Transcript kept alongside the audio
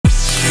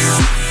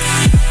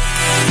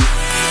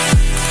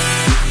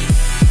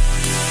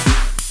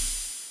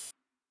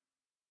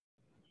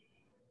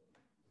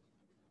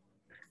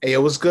Hey,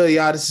 yo, what's good,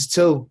 y'all? This is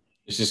Two.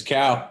 This is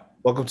Cal.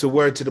 Welcome to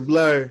Word to the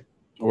Blur.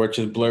 We're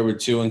to the Blur with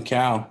Two and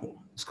Cal.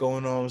 What's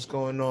going on? What's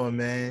going on,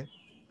 man?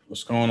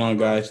 What's going on,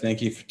 guys?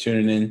 Thank you for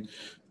tuning in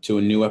to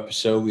a new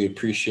episode. We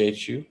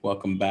appreciate you.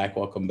 Welcome back.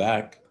 Welcome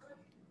back.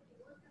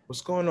 What's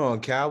going on,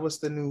 Cal? What's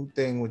the new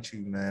thing with you,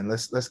 man?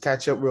 Let's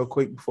catch up real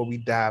quick before we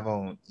dive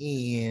on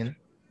in.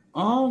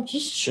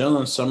 Just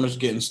chilling. Summer's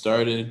getting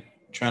started.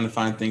 Trying to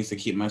find things to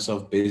keep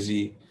myself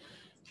busy.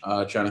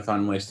 Trying to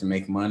find ways to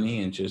make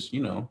money and just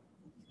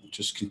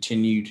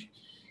continued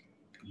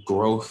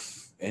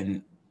growth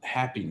and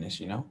happiness.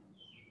 What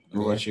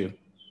Yeah. about you?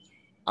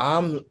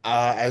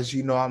 As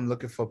you know, I'm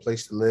looking for a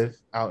place to live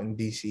out in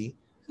DC.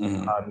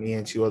 Mm-hmm. Me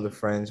and two other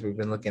friends, we've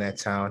been looking at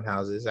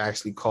townhouses. I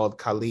actually called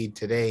Khalid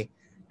today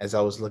as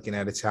I was looking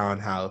at a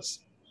townhouse.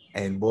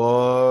 And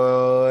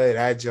boy,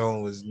 that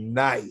joint was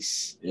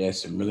nice. Yeah,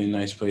 some really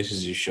nice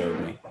places you showed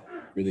me.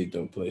 Really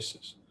dope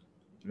places.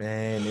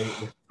 Man,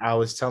 I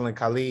was telling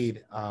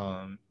Khalid,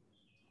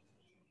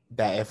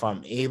 that if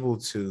I'm able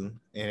to,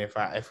 and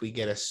if we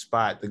get a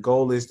spot, the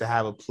goal is to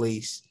have a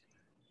place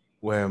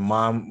where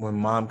when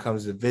mom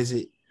comes to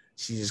visit,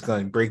 she's just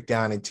gonna break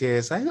down in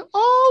tears, like,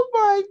 oh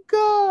my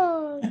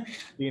God.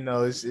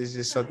 It's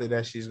just something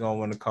that she's gonna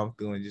want to come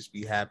through and just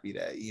be happy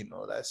that,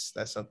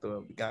 that's something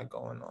that we got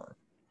going on.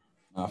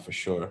 Not for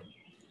sure.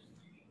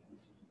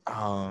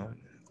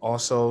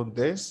 Also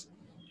this,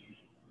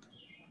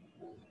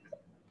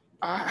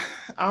 I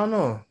I don't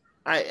know.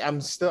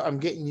 I'm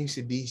getting used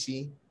to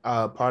DC.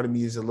 Part of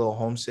me is a little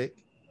homesick.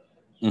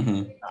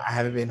 Mm-hmm. I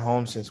haven't been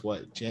home since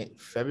what,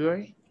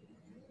 February?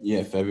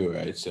 Yeah, February,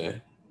 I'd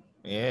say.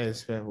 Yeah,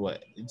 it's been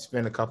what? It's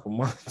been a couple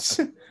months.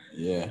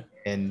 Yeah,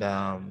 And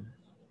I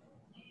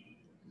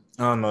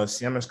don't know,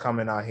 summer's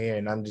coming out here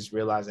and I'm just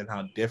realizing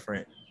how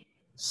different it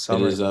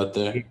summer is out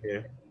there.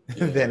 here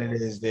Yeah, than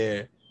it is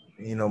there.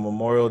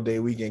 Memorial Day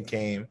weekend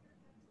came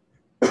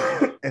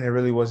and there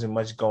really wasn't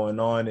much going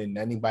on. And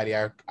anybody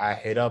I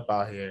hit up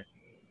out here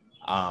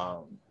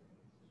um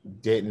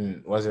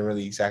wasn't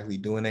really exactly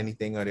doing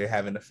anything, or they're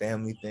having a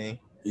family thing.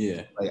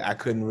 yeah, Like I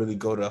couldn't really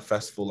go to a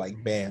festival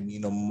like BAM.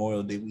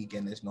 Memorial Day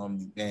weekend is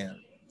normally BAM.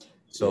 yeah.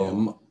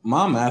 So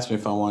Mom asked me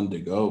if I wanted to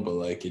go, but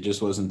like it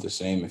just wasn't the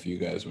same if you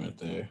guys weren't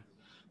there.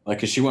 Like,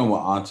 cause she went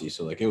with Auntie,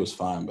 so like it was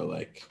fine, but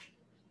like,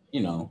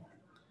 you know,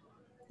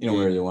 you don't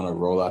yeah. really want to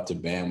roll out to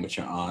band with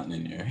your aunt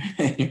and your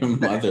and your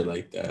mother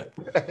like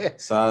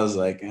that. So I was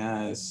like,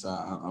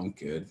 I'm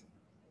good.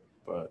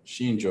 But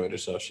she enjoyed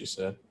herself. She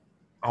said,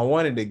 I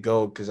wanted to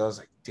go because I was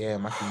like,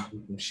 damn, I can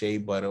do some shea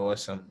butter or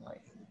some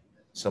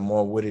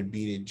more wooded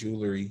beaded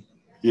jewelry.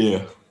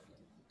 yeah.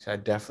 So I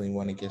definitely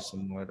want to get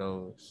some more of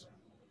those.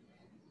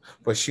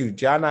 But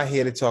shoot, y'all not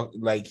here to talk,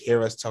 like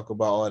hear us talk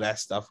about all that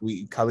stuff.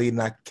 We Khalid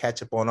and I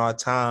catch up on our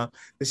time.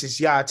 This is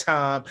y'all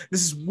time.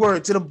 This is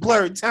Word to the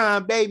Blur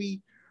time,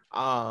 baby.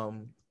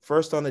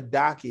 First on the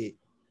docket,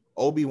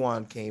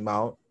 Obi-Wan came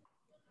out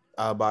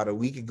about a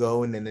week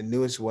ago, and then the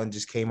newest one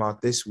just came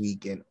out this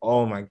week. And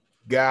oh my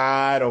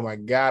God, oh my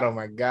God, oh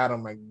my God, oh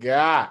my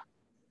God.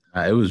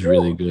 It was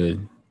really Woo.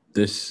 good.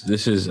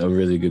 This is a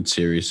really good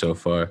series so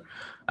far.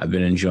 I've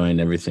been enjoying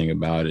everything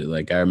about it.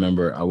 Like I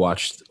remember I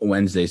watched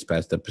Wednesday's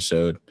past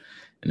episode,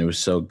 and it was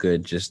so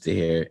good just to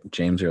hear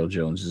James Earl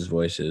Jones's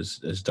voice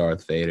as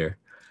Darth Vader.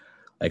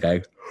 Like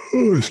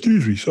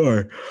excuse me,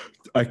 sorry.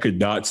 I could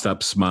not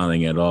stop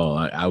smiling at all.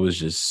 I was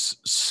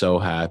just so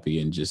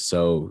happy and just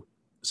so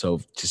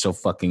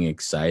fucking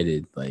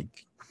excited.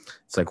 Like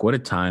it's like what a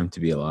time to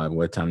be alive.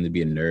 What a time to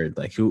be a nerd.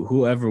 Like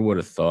whoever would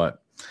have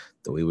thought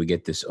that we would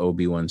get this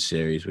Obi-Wan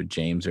series with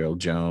James Earl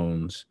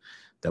Jones,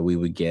 that we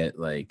would get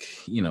like,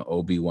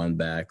 Obi-Wan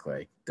back,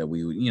 like that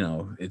we would,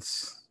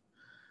 it's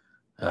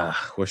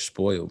we're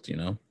spoiled.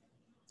 All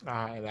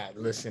right,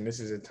 listen, this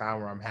is a time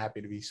where I'm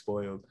happy to be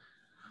spoiled.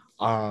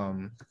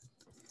 Um,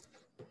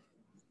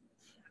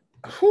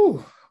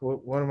 whew,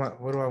 what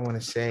do I want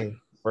to say?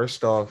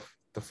 First off,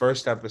 the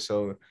first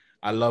episode,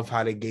 I love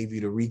how they gave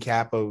you the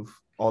recap of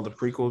all the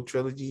prequel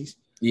trilogies.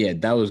 Yeah,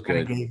 that was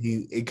good.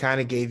 It kind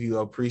of gave you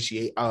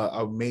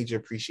a major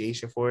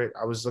appreciation for it.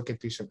 I was looking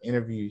through some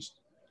interviews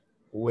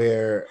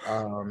where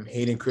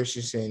Hayden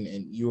Christensen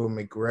and Ewan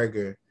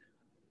McGregor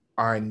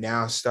are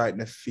now starting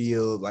to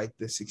feel like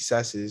the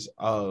successes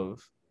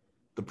of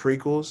the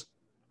prequels.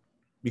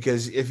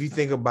 Because if you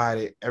think about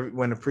it,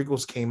 when the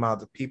prequels came out,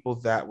 the people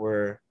that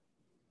were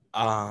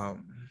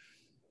um,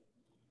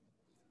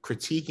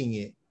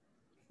 critiquing it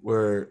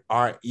were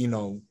our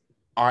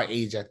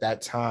age at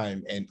that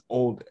time and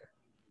older.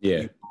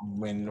 Yeah.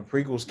 When the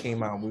prequels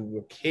came out, we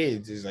were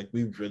kids. It's like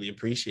we really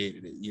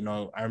appreciated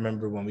it. I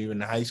remember when we were in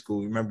high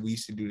school. Remember we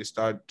used to do the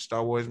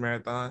Star Wars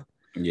marathon.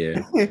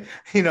 Yeah.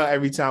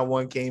 Every time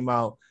one came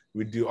out,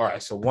 we'd do all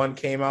right. So one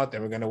came out,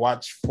 then we're gonna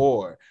watch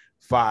 4,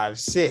 5,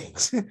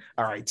 6.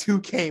 All right,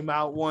 2 came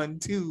out, 1,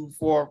 2,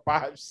 4,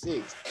 5,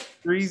 6.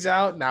 3's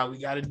out. Now we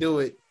got to do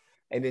it.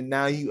 And then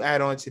now you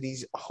add on to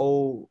this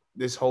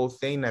whole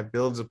thing that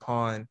builds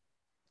upon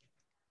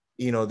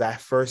that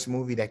first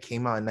movie that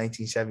came out in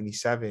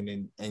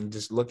 1977, and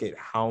just look at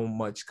how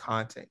much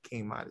content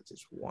came out of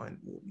just one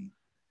movie.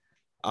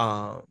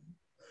 Um,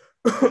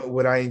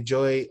 what I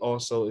enjoy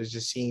also is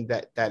just seeing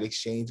that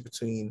exchange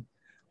between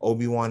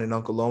Obi-Wan and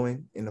Uncle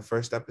Owen in the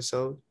first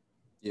episode.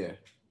 Yeah.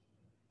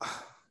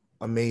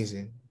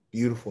 Amazing,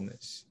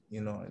 beautifulness,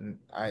 and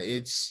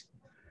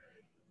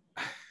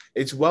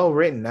it's well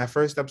written. That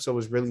first episode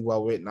was really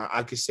well written.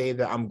 I could say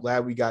that I'm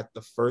glad we got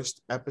the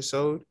first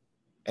episode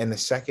and the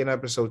second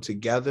episode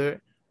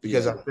together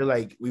because I feel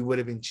like we would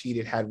have been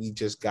cheated had we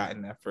just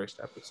gotten that first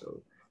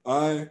episode.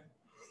 I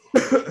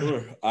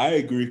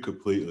agree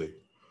completely.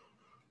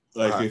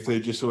 Like if they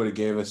just would have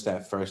gave us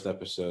that first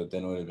episode,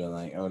 then it would have been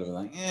like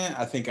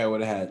I think I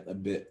would have had a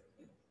bit.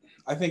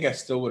 I think I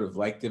still would have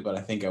liked it, but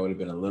I think I would have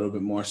been a little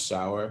bit more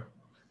sour.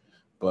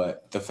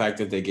 But the fact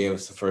that they gave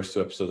us the first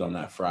 2 episodes on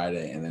that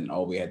Friday, and then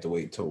all we had to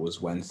wait till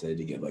was Wednesday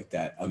to get like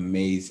that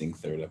amazing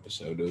third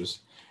episode,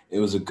 it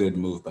was a good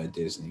move by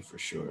Disney for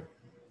sure.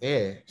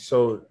 Yeah.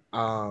 So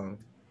I'm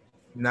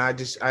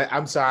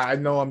sorry. I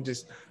know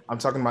I'm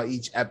talking about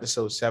each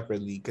episode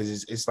separately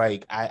because it's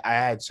like I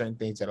had certain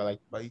things that I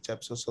liked about each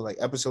episode. So like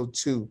episode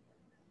 2,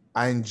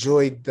 I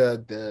enjoyed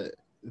the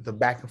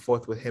back and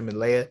forth with him and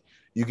Leia.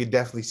 You could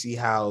definitely see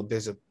how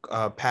there's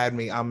a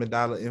Padme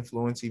Amidala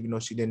influence, even though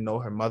she didn't know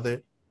her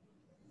mother.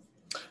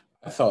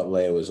 I thought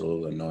Leia was a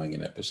little annoying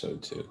in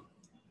episode 2.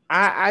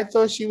 I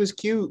thought she was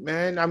cute,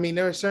 man. I mean,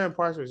 there were certain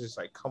parts where it's just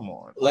like, come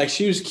on. Like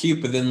she was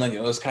cute, but then like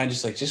it was kind of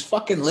just like, just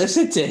fucking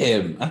listen to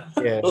him.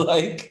 Yeah.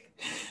 Like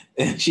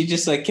and she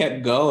just like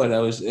kept going. It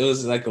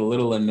was like a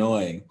little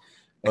annoying.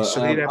 And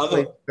Shalita that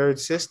played third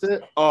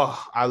sister,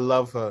 oh, I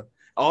love her.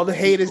 All the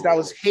haters that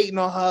was hating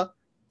on her,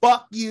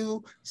 fuck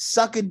you,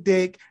 suck a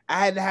dick.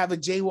 I had to have a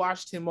Jay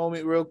Washington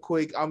moment real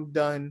quick. I'm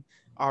done.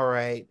 All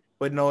right.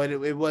 But no,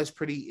 it was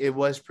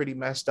pretty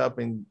messed up.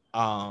 And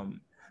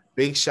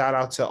big shout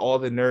out to all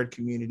the nerd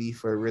community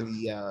for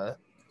really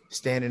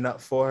standing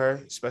up for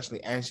her, especially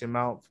Anshin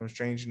Mount from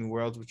Strange New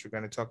Worlds, which we're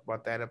going to talk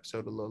about that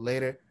episode a little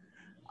later.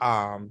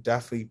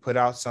 Definitely put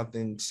out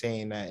something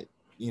saying that,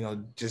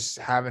 just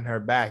having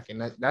her back.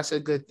 And that's a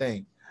good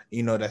thing,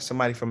 that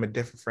somebody from a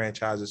different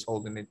franchise is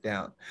holding it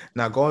down.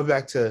 Now, going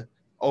back to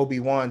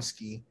Obi-Wan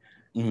Ski,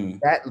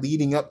 that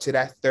leading up to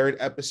that third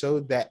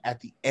episode, that at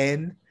the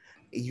end,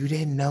 you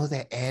didn't know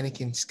that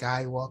Anakin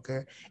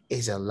Skywalker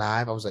is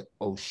alive. I was like,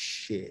 oh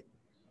shit.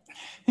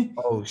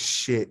 Oh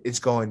shit. It's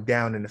going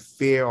down, in the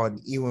fear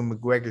on Ewan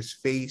McGregor's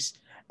face.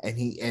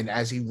 And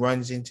as he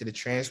runs into the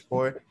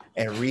transport,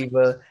 and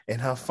Reva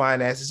and her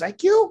fine ass is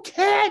like, you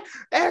can't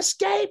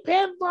escape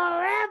him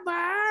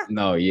forever.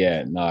 No,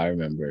 I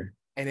remember.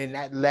 And then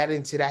that led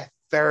into that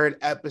third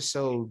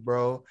episode,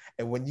 bro.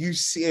 And when you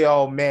see,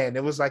 oh man,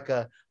 it was like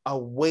a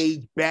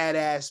way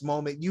badass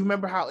moment. You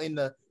remember how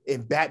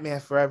in Batman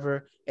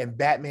Forever and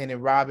Batman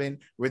and Robin,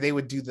 where they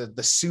would do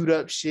the suit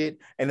up shit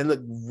and it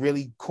looked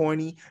really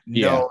corny?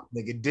 No,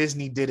 nigga,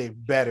 Disney did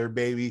it better,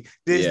 baby.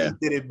 Disney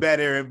did it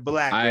better in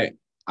black.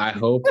 I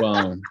hope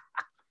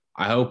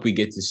I hope we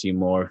get to see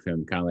more of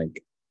him kind of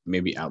like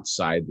maybe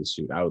outside the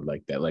suit. I would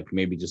like that. Like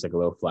maybe just like a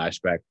little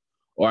flashback.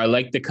 Or I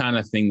like the kind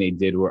of thing they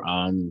did where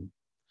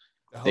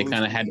they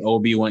kind of had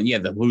Obi-Wan. Yeah,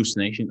 the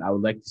hallucination. I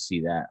would like to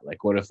see that.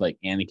 Like what if like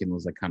Anakin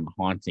was like kind of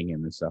haunting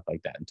him and stuff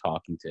like that and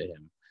talking to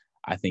him.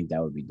 I think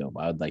that would be dope.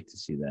 I would like to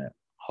see that.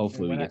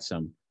 Hopefully we get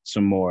some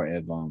more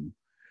of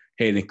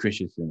Hayden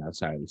Christensen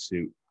outside of the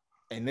suit.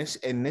 And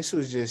this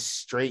was just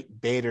straight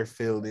Vader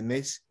filled. And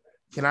this,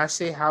 can I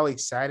say how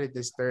excited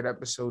this third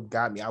episode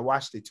got me? I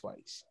watched it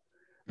twice.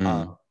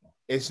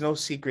 It's no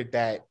secret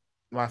that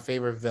my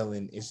favorite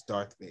villain is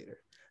Darth Vader.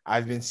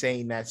 I've been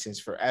saying that since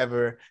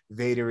forever.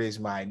 Vader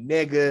is my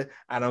nigga.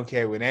 I don't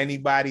care what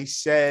anybody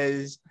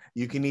says.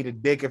 You can eat a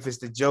dick if it's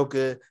the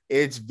Joker.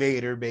 It's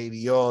Vader,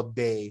 baby, all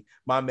day.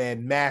 My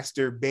man,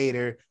 Master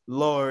Vader,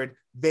 Lord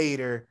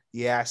Vader.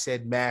 Yeah, I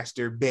said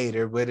Master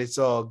Vader, but it's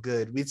all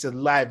good. It's a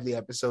lively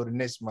episode in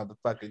this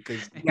motherfucker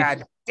because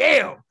god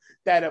damn,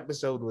 that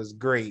episode was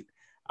great.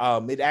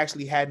 It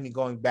actually had me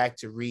going back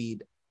to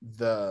read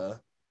the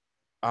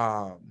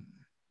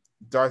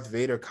Darth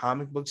Vader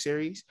comic book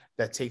series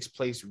that takes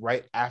place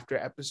right after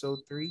episode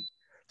 3.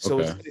 So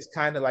it's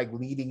kind of like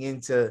leading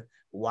into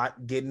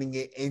getting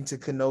it into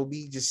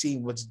Kenobi, just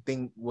seeing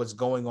what's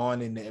going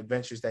on in the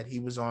adventures that he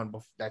was on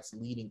that's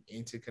leading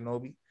into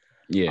Kenobi.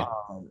 Yeah.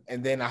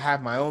 And then I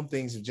have my own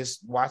things of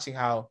just watching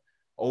how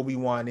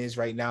Obi-Wan is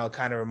right now. It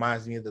kind of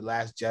reminds me of The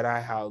Last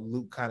Jedi, how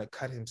Luke kind of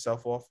cut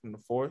himself off from the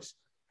Force.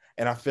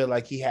 And I feel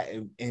like he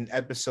had in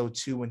episode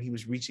 2, when he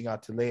was reaching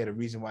out to Leia, the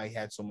reason why he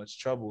had so much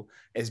trouble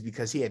is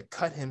because he had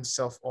cut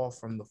himself off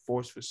from the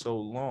Force for so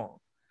long,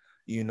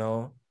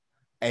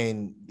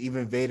 and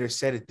even Vader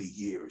said it, the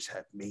years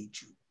have made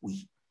you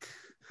weak.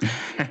 You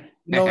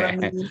know what I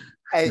mean?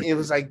 And it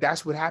was like,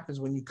 that's what happens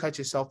when you cut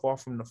yourself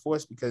off from the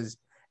Force, because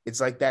it's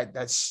like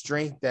that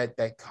strength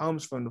that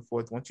comes from the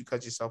Force. Once you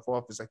cut yourself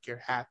off, it's like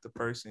you're half the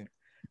person.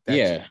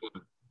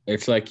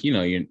 It's like,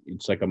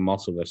 it's like a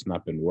muscle that's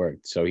not been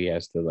worked. So he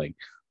has to like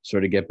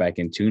sort of get back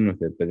in tune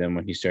with it. But then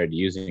when he started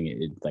using it,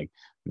 it's like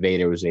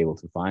Vader was able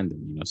to find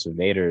him, so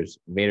Vader's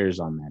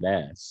on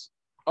that ass.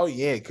 Oh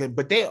yeah,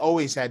 but they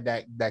always had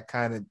that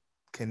kind of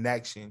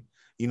connection.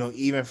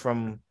 even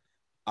from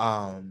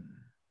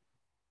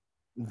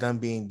them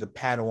being the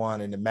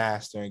Padawan and the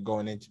master and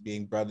going into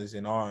being brothers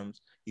in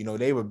arms,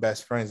 they were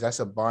best friends. That's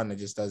a bond that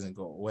just doesn't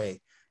go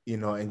away,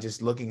 and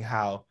just looking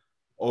how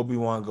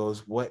Obi-Wan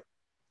goes, what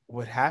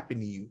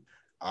happened to you?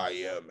 I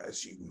am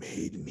as you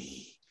made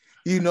me.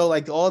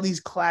 Like all these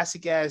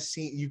classic ass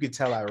scenes, you could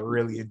tell I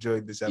really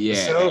enjoyed this episode.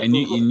 Yeah, and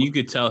you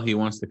could tell he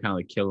wants to kind of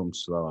like kill him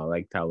slow. I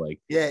liked how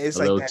yeah, it's a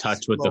like little that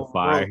touch with the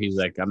fire. roast. He's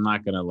like, I'm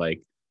not gonna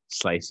like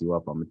slice you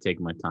up. I'm gonna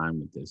take my time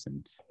with this,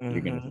 and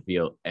you're gonna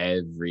feel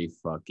every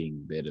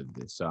fucking bit of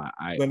this. So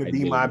I Gonna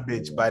be my enjoy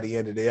bitch that. by the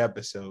end of the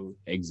episode.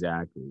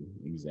 Exactly.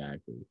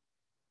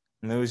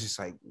 And it was just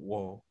like,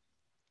 whoa.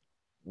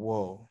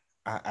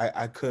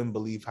 I couldn't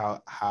believe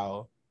how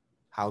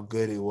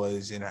good it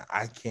was, and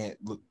I can't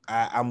look.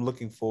 I'm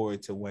looking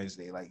forward to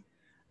Wednesday. Like,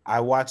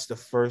 I watched the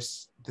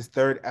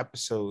third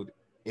episode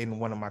in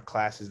one of my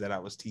classes that I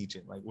was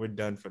teaching. Like, we're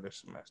done for the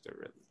semester,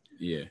 really.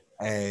 Yeah.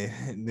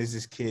 And there's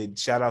this kid.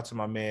 Shout out to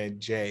my man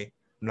Jay.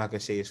 I'm not gonna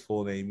say his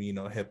full name,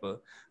 HIPAA,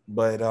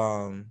 but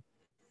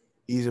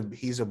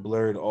he's a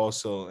blurred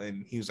also,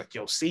 and he was like,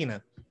 "Yo,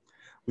 Cena,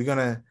 we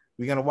gonna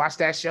watch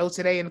that show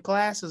today in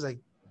class." I was like,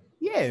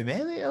 "Yeah,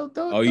 man."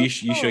 You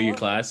show your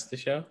class the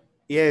show?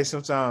 Yeah,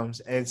 sometimes,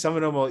 and some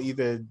of them will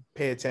either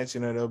pay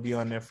attention or they'll be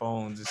on their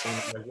phones and saying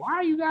like, "Why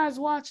are you guys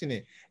watching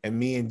it?" And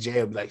me and Jay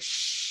will be like,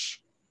 "Shh."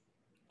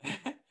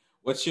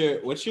 What's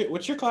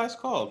your class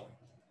called?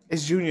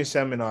 It's junior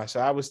seminar. So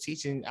I was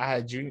teaching. I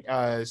had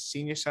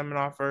senior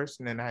seminar first,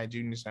 and then I had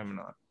junior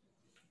seminar.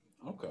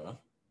 Okay.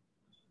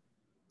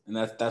 And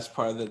that's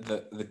part of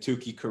the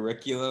Tukey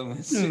curriculum.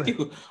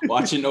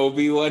 Watching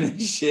Obi-Wan and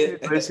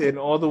shit. Listen,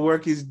 all the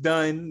work is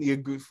done. Your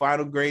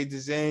final grades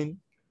is in.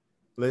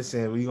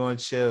 Listen, we gonna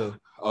chill.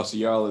 Oh, so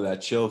you're all in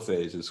that chill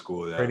phase of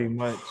school now. Pretty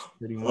much.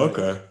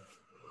 Okay.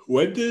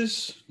 When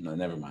does... No,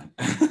 never mind.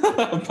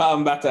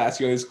 I'm about to ask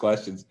you all these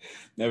questions.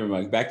 Never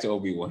mind. Back to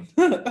Obi-Wan.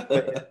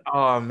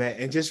 Oh man,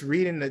 and just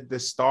reading the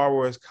Star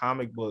Wars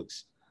comic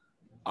books.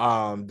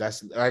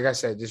 That's like I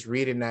said, just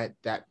reading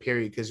that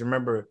period, because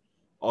remember,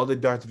 all the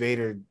Darth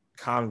Vader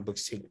comic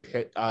books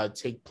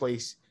take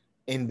place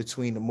in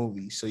between the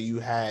movies. So you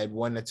had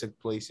one that took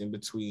place in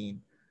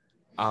between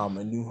A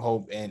New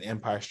Hope and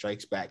Empire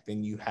Strikes Back.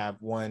 Then you have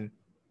one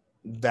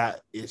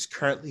that is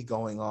currently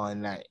going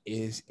on that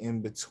is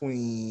in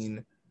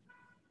between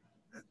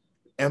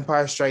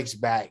Empire Strikes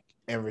Back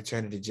and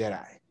Return of the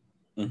Jedi.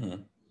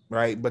 Mm-hmm.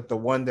 Right? But the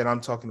one that I'm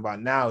talking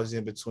about now is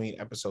in between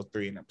episode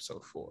 3 and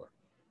episode 4.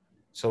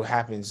 So it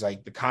happens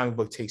like the comic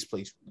book takes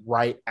place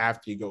right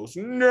after he goes,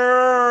 "No,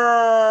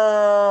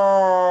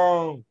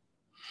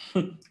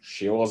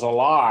 she was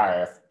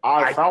alive.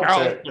 I felt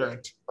it."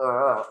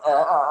 No.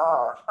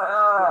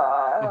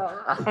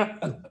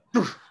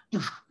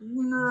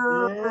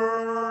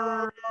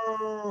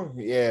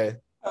 Yeah,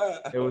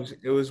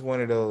 it was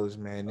one of those,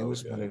 man. It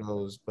was one of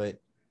those, but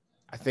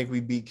I think we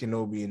beat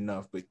Kenobi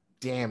enough. But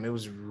damn, it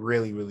was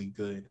really, really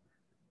good.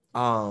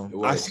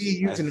 I see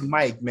you using the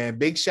mic, man.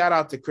 Big shout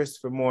out to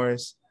Christopher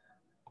Morris.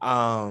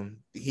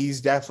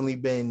 He's definitely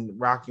been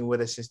rocking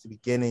with us since the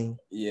beginning.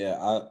 Yeah,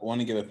 I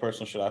want to give a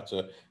personal shout out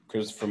to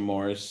Christopher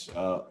Morris,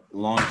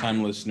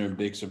 longtime listener,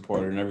 big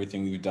supporter in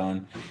everything we've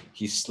done.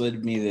 He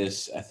slid me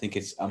this,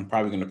 I'm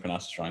probably going to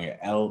pronounce it wrong,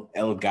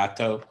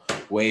 Elgato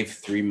Wave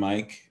 3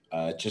 mic,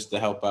 just to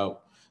help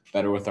out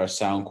better with our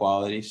sound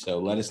quality. So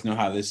let us know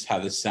how this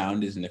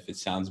sound is and if it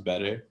sounds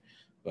better.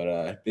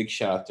 But big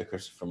shout out to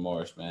Christopher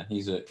Morris, man.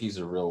 He's a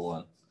real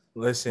one.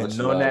 Listen,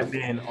 known that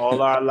man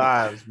all our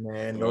lives,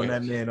 man. Known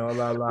that man all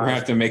our lives. We're gonna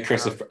have to make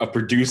Chris a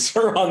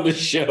producer on the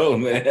show,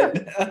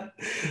 man.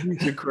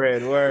 Producer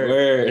cred,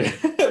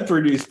 word.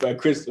 Produced by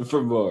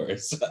Christopher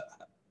Morris.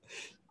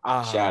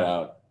 Shout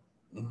out.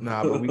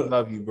 Nah, but we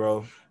love you,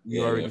 bro.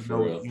 You already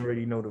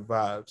know the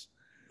vibes.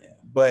 Yeah.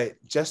 But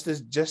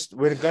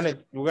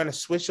we're gonna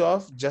switch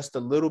off just a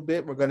little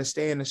bit. We're gonna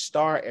stay in the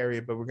Star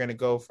area, but we're gonna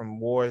go from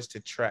Wars to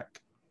Trek.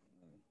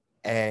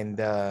 And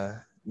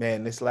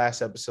man, this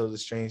last episode of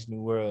Strange New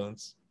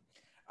Worlds,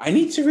 I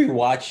need to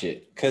rewatch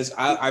it because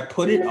I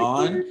put it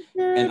on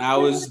and I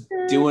was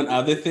doing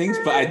other things,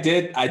 but I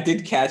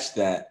did catch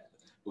that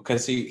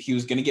because he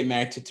was gonna get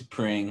married to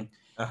T'Pring,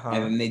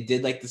 and then they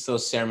did like this little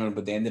ceremony,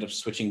 but they ended up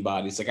switching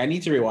bodies. Like I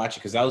need to rewatch it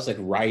because I was like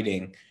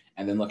writing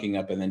and then looking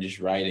up and then just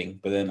writing.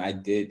 But then I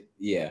did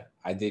hear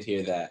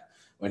that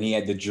when he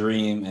had the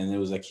dream and it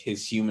was like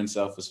his human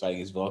self was fighting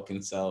his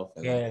Vulcan self.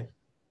 And yeah.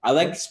 I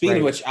like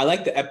of which, I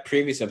like the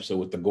previous episode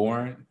with the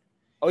Gorn.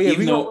 Oh yeah,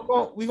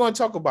 we're gonna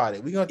talk about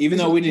it. Even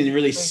though we didn't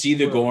really see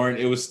the Gorn,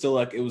 it was still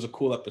like it was a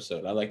cool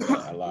episode. I like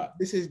that a lot.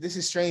 This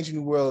is Strange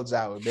New Worlds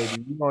hour,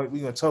 baby. We're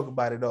gonna talk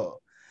about it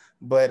all.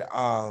 But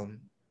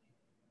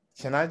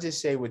can I just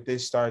say with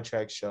this Star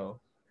Trek show,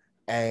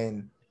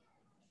 and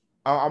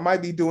I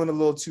might be doing a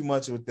little too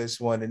much with this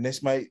one, and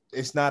it's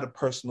not a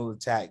personal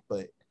attack,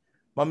 but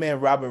my man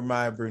Robert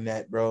Meyer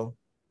Burnett, bro,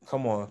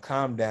 come on,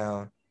 calm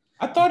down.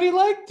 I thought he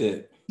liked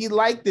it. He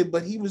liked it,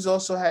 but he was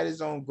also had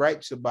his own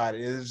gripes about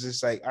it. It was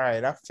just like, all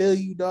right, I feel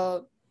you,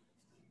 dog.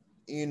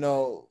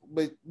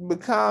 but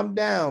calm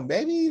down,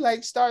 baby.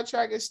 Like Star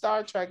Trek is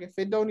Star Trek. If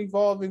it don't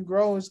evolve and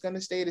grow, it's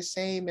gonna stay the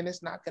same, and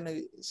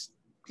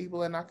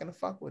people are not gonna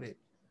fuck with it.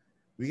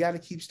 We got to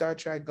keep Star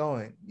Trek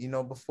going.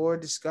 Before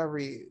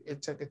Discovery,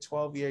 it took a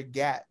 12-year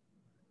gap.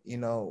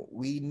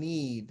 We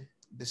need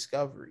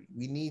Discovery.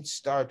 We need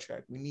Star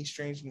Trek. We need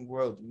Strange New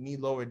Worlds. We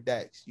need Lower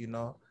Decks.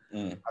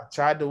 I've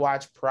tried to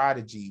watch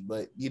Prodigy,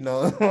 but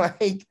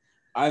like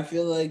I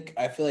feel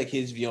like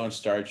his view on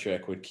Star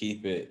Trek would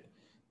keep it.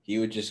 He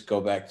would just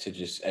go back to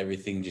just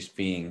everything just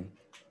being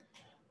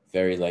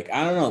very like,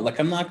 I don't know. Like,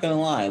 I'm not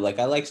gonna lie. Like,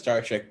 I like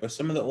Star Trek, but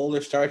some of the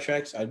older Star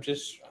Treks, I'm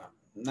just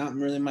not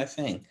really my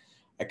thing.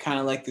 I kind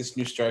of like this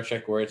new Star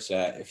Trek where it's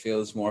at. It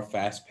feels more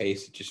fast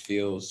paced. It just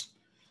feels.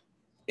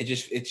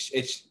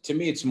 It's to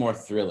me, it's more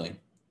thrilling.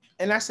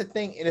 And that's the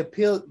thing. It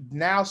appeals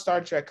now. Star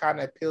Trek kind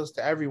of appeals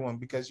to everyone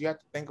because you have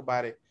to think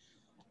about it.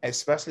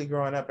 Especially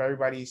growing up,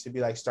 everybody used to be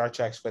like Star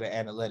Trek's for the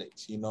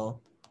analytics,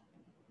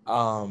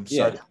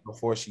 Star Trek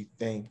before she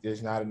think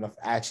there's not enough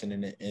action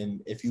in it.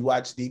 And if you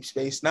watch Deep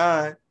Space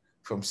Nine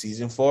from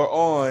season 4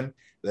 on,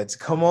 let's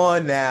come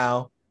on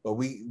now. But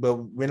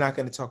we're not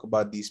going to talk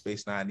about Deep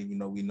Space Nine, even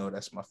though we know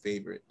that's my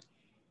favorite.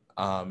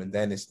 And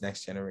then it's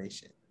Next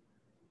Generation.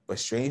 But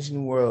Strange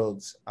New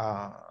Worlds,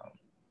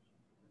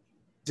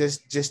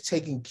 just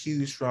taking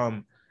cues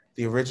from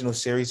the original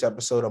series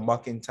episode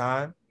Amok in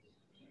Time.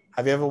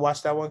 Have you ever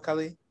watched that one,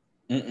 Kali?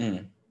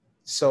 Mm-mm.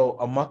 So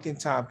Amok in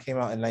Time came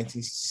out in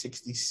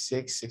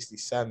 1966,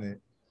 67.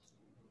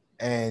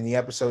 And the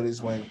episode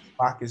is when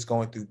Spock is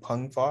going through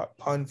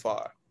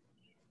Punfar.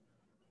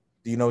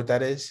 Do you know what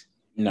that is?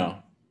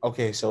 No.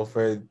 Okay, so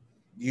for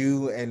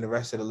you and the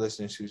rest of the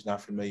listeners who's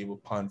not familiar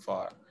with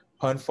Punfar,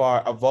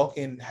 a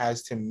Vulcan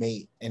has to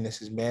mate, and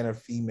this is man or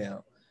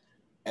female,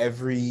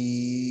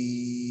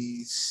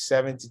 every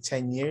 7 to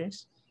 10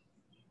 years.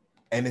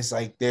 And it's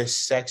like their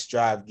sex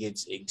drive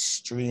gets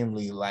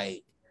extremely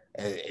like,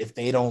 if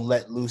they don't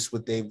let loose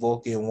with their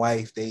Vulcan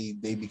wife, they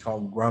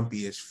become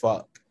grumpy as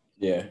fuck.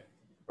 Yeah.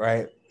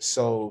 Right?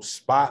 So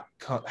Spock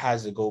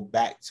has to go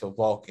back to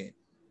Vulcan.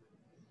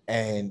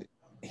 And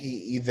he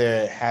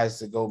either has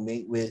to go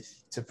mate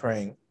with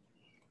T'Pring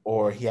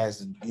or he has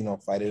to,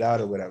 fight it out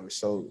or whatever.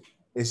 So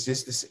it's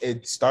just this,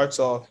 it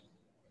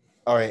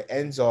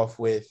ends off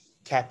with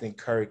Captain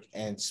Kirk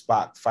and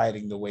Spock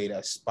fighting the way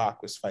that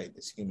Spock was fighting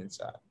this human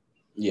side.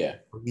 Yeah.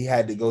 He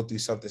had to go through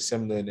something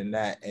similar than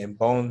that. And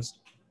Bones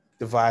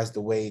devised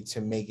a way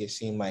to make it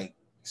seem like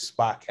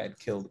Spock had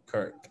killed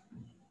Kirk.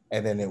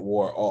 And then it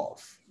wore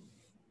off.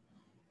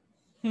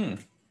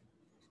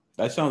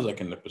 That sounds like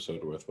an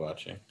episode worth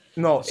watching.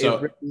 No, it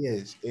really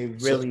is.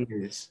 It really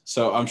is.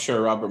 So I'm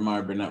sure Robert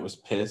Meyer Burnett was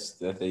pissed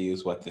that they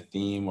used the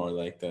theme or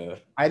like the.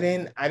 I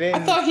didn't. I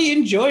thought he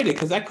enjoyed it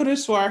because I could have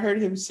swore I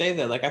heard him say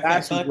that. Like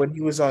when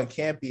he was on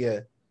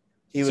Campia,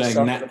 he was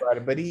talking about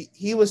it. But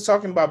he was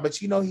talking about. But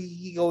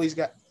he always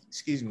got.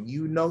 Excuse me.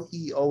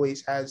 He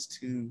always has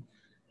to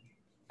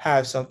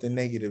have something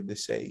negative to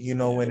say.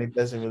 When it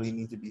doesn't really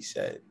need to be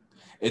said.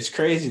 It's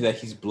crazy that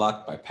he's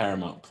blocked by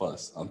Paramount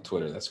Plus on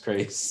Twitter. That's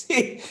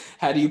crazy.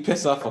 How do you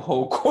piss off a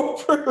whole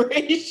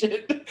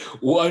corporation?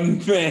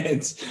 One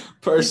man's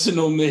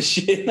personal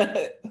mission.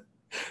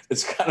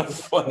 It's kind of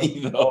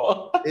funny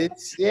though.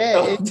 It's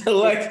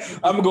like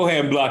I'm gonna go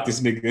ahead and block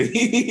this nigga.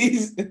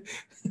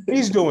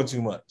 He's doing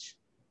too much.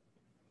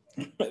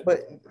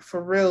 But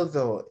for real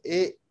though,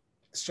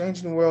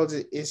 Strange New Worlds.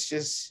 It's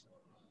just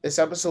this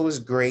episode was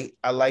great.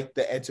 I like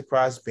the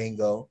Enterprise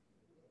bingo.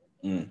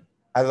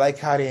 I like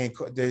how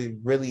they're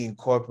really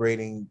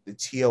incorporating the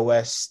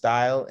TOS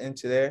style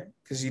into there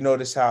because you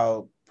notice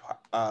how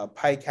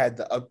Pike had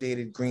the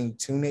updated green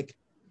tunic.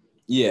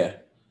 Yeah,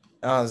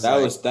 that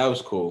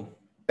was cool.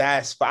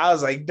 I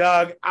was like,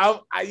 dog,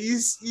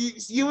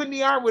 you and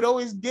the art would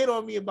always get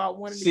on me about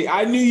one. See,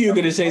 I knew you were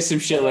gonna say some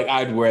shit like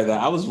I'd wear that.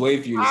 I was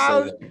waiting for you to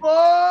say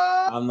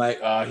that. I'm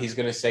like, he's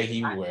gonna say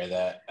he would wear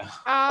that.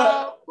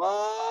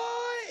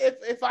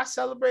 If I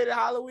celebrated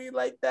Halloween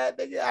like that,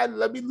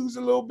 let me lose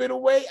a little bit of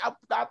weight. I'll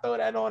throw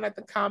that on at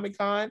the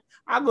Comic-Con.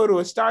 I'll go to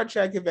a Star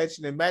Trek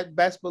convention, and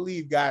best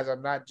believe, guys,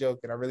 I'm not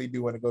joking. I really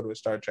do want to go to a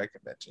Star Trek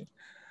convention.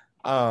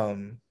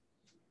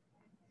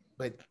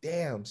 But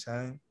damn,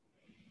 son.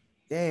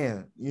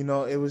 Damn,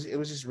 it was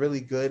just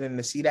really good. And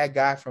to see that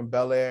guy from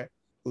Bel Air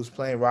who's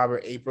playing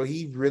Robert April,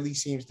 he really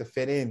seems to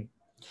fit in.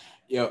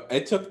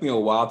 It took me a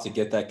while to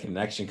get that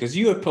connection because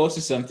you had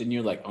posted something,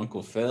 you're like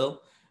Uncle Phil.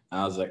 And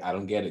I was like, I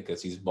don't get it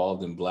because he's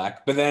bald and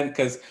black. But then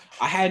because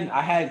like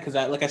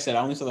I said,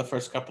 I only saw the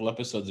first couple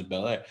episodes of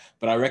Bel Air,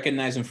 but I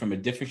recognized him from a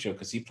different show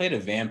because he played a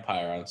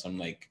vampire on some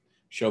like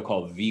show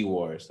called V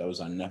Wars that was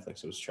on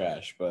Netflix. It was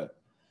trash, but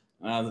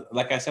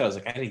like I said, I was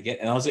like, I didn't get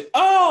it. And I was like,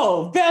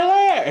 oh, Bel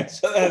Air.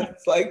 So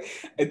that's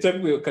like, it took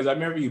me because I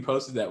remember you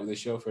posted that when the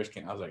show first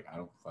came. I was like, I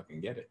don't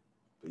fucking get it.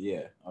 But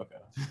yeah, okay.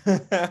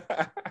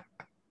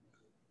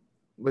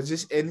 But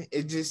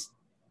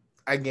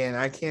again,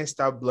 I can't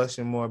stop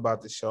blushing more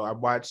about the show. I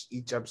watched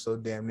each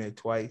episode damn near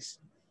twice.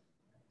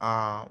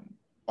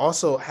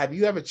 Also, have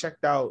you ever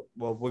checked out?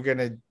 Well, we're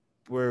gonna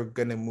we're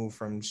gonna move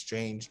from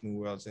Strange New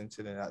Worlds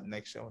into the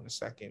next show in a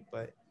second,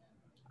 but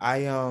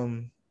I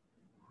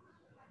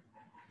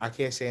I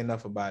can't say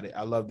enough about it.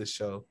 I love the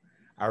show.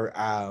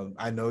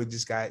 I know it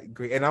just got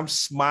great, and I'm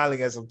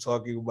smiling as I'm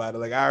talking about it.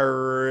 Like I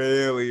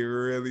really,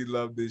 really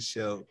love this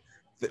show.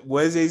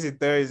 Wednesdays and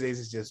Thursdays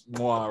is just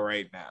more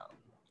right now.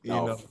 You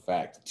No, know,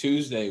 fact.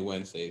 Tuesday,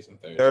 Wednesdays,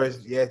 and Thursdays.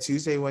 Thursday, yeah,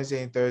 Tuesday,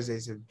 Wednesday, and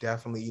Thursdays are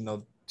definitely,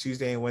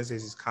 Tuesday and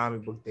Wednesdays is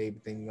comic book day,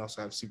 but then you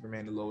also have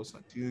Superman and Lois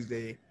on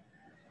Tuesday.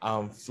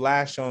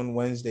 Flash on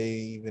Wednesday,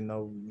 even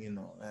though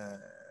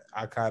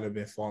I kind of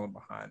been falling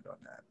behind on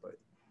that, but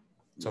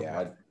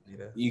Yeah,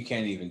 you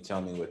can't even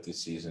tell me what this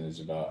season is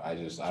about. I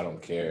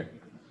don't care.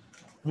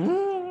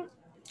 I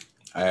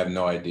have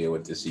no idea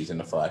what this season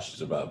of Flash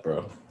is about,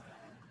 bro.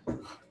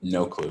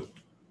 No clue.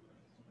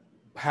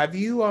 Have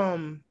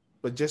you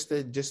but just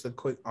a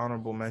quick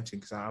honorable mention,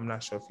 because I'm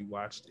not sure if you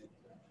watched it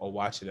or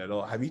watch it at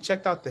all. Have you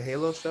checked out the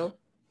Halo show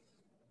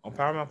on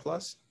Paramount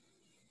Plus?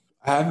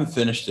 I haven't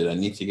finished it. I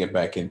need to get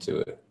back into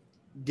it.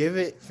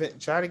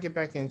 Try to get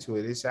back into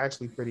it. It's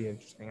actually pretty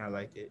interesting. I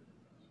like it.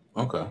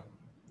 Okay.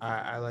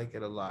 I like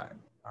it a lot.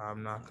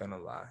 I'm not gonna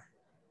lie.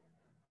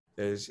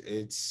 It's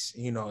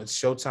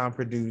Showtime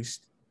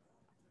produced.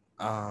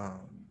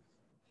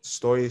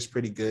 Story is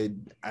pretty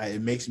good.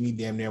 It makes me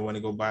damn near want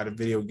to go buy the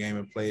video game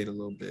and play it a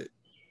little bit.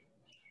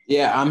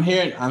 Yeah, I'm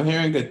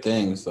hearing good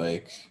things,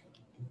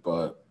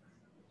 but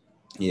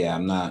yeah, I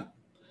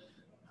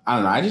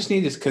don't know. I just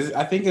need this because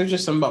I think there's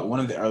just something about one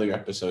of the earlier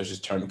episodes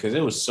just turned because it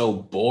was so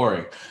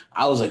boring.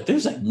 I was like,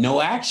 there's like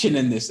no action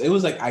in this. It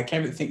was like I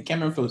can't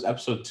remember if it was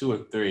episode 2 or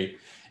 3,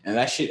 and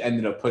that shit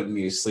ended up putting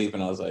me to sleep.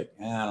 And I was like,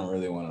 I don't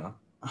really want to.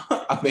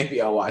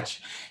 Maybe I'll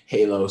watch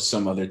Halo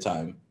some other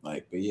time.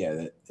 But yeah,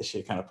 that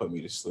shit kind of put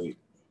me to sleep.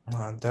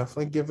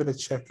 Definitely give it a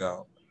check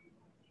out.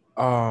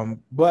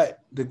 But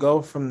to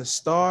go from the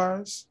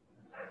stars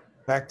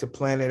back to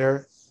planet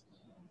Earth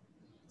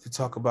to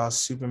talk about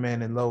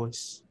Superman and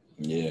Lois.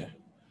 Yeah.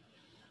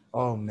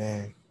 Oh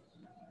man.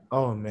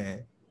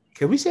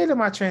 Can we say that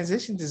my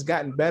transition just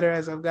gotten better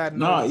as I've gotten?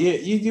 No,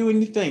 you're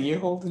doing your thing. You're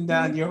holding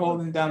down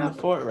the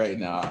fort right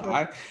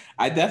now.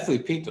 I definitely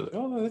peeked.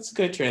 Oh, that's a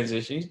good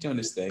transition. He's doing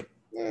his thing.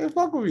 Yeah,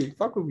 fuck with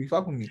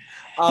me.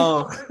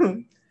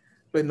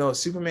 But no,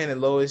 Superman and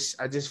Lois.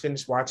 I just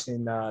finished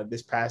watching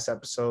this past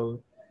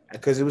episode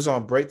because it was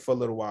on break for a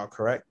little while,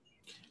 correct?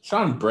 It's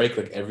on break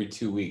like every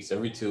 2 weeks.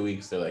 Every 2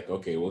 weeks, they're like,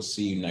 okay, we'll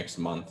see you next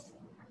month.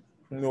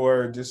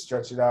 Or just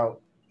stretch it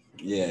out.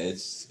 Yeah,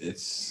 it's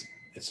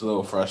a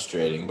little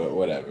frustrating, but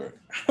whatever.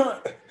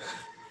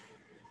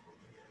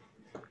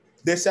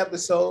 This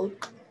episode,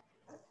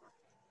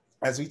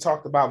 as we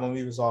talked about when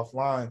we was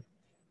offline,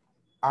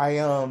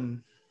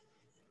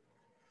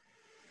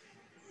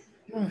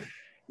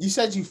 you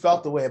said you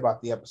felt the way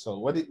about the episode.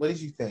 What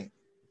did you think?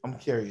 I'm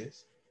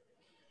curious.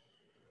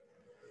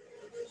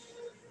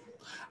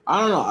 I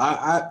don't know.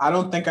 I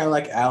don't think I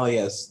like Ali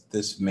as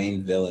this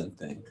main villain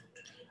thing.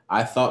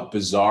 I thought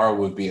Bizarro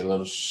would be a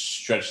little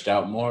stretched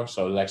out more,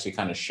 so I was actually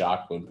kind of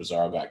shocked when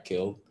Bizarro got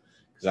killed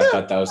because I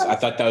thought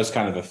that was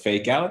kind of a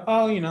fake out.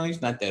 Oh,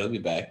 he's not dead; he'll be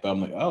back. But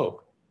I'm like,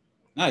 oh,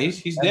 no,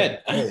 he's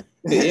dead.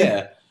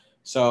 Yeah.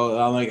 So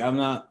I'm like, I'm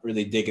not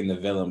really digging the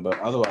villain, but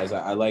otherwise,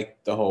 I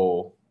like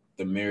the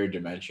mirror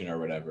dimension or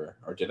whatever.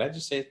 Or did I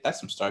just say that's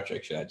some Star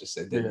Trek shit? I just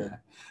said, didn't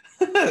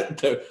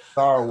I?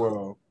 Star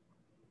World.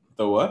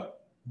 The what?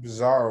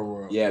 Bizarro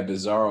World. Yeah,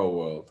 Bizarro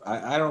World.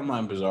 I don't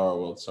mind Bizarro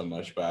World so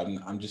much, but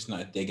I'm just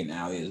not digging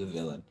Ali as a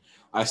villain.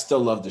 I still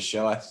love the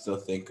show. I still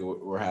think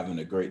we're having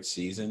a great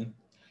season.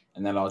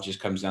 And that all just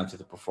comes down to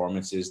the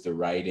performances, the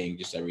writing,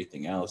 just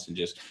everything else, and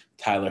just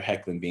Tyler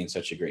Hoechlin being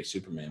such a great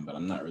Superman. But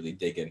I'm not really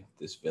digging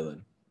this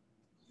villain.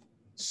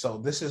 So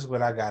this is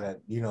what I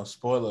gotta,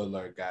 spoiler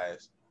alert,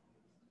 guys.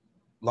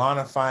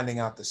 Lana finding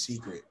out the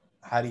secret.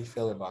 How do you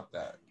feel about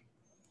that?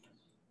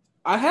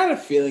 I had a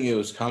feeling it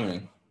was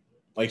coming.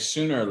 Like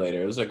sooner or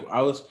later. It was like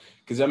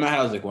because in my head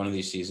I was like, one of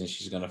these seasons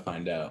she's gonna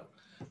find out.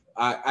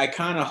 I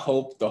kind of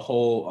hope the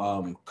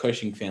whole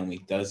Cushing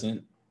family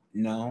doesn't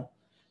know,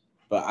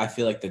 but I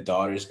feel like the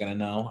daughter's gonna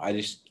know. I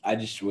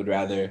just would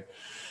rather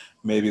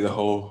maybe the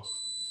whole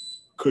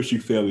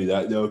Cushing family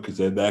not know, because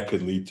then that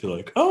could lead to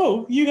like,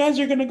 oh, you guys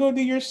are gonna go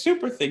do your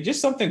super thing,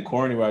 just something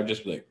corny where I'd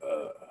just be like,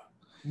 no,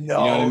 you know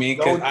what I mean?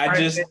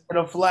 Because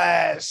the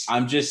Flash.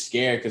 I'm just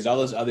scared because all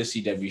those other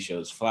CW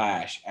shows,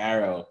 Flash,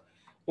 Arrow.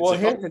 Well,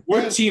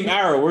 we're Team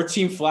Arrow, we're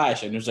Team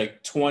Flash, and there's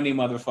like 20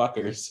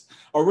 motherfuckers.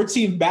 Or we're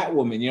Team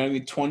Batwoman, you know what I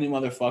mean? 20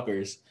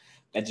 motherfuckers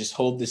that just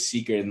hold this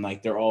secret and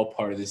like they're all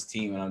part of this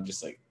team. And I'm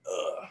just like,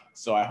 ugh.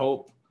 So I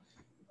hope,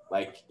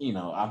 I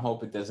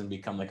hope it doesn't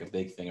become like a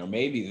big thing. Or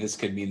maybe this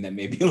could mean that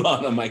maybe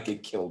Lana might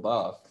get killed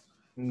off.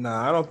 No,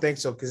 I don't think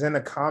so. Because in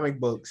the comic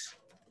books,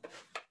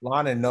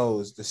 Lana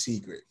knows the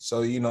secret.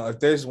 So, if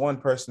there's one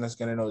person that's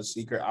going to know the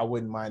secret, I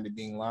wouldn't mind it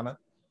being Lana.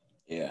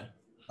 Yeah.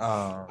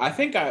 I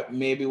think I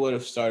maybe would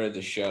have started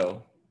the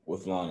show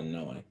with Lana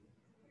knowing.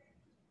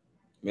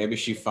 Maybe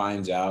she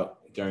finds out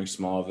during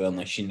Smallville and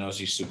like she knows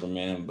he's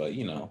Superman, but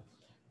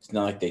it's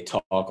not like they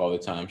talk all the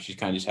time. She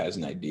kind of just has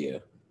an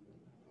idea.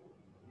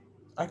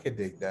 I could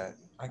dig that.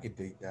 I could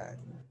dig that.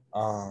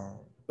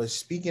 But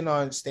staying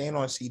on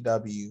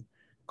CW,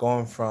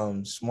 going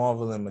from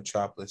Smallville and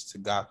Metropolis to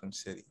Gotham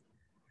City.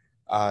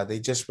 They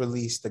just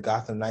released the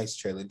Gotham Knights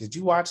trailer. Did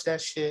you watch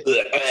that shit?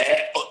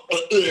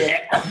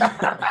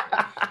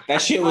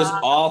 That shit was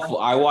awful.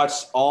 I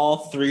watched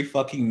all 3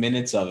 fucking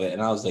minutes of it,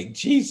 and I was like,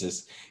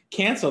 Jesus,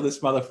 cancel this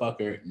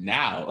motherfucker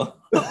now.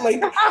 I'm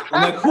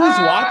like, who's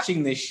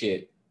watching this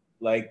shit?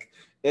 Like,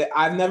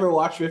 I've never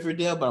watched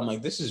Riverdale, but I'm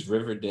like, this is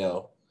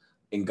Riverdale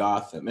in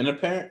Gotham, and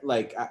apparently,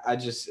 like,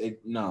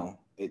 no,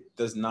 it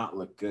does not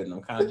look good. And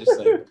I'm kind of just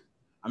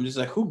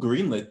like, who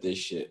greenlit this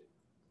shit?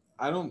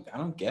 I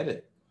don't get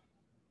it.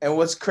 And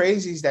what's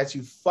crazy is that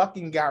you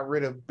fucking got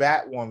rid of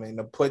Batwoman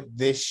to put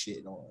this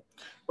shit on.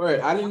 Right,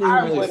 I didn't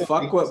even really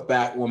fuck with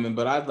Batwoman,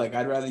 but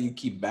I'd rather you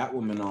keep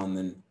Batwoman on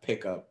than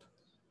pick up.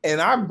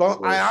 And I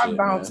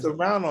bounced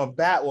around on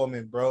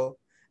Batwoman, bro.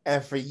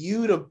 And for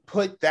you to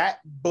put that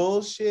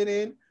bullshit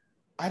in,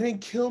 I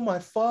didn't kill my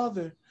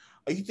father.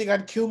 Oh, you think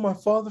I'd kill my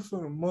father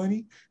for the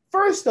money?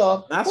 First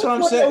off, that's what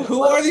I'm saying.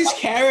 Who are these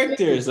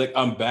characters? Like,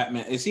 I'm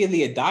Batman. Is he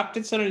the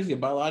adopted son or is he a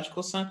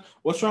biological son?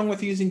 What's wrong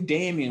with using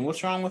Damian?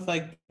 What's wrong with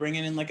like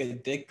bringing in like a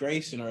Dick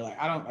Grayson or like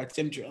I don't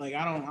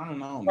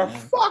know, man. Or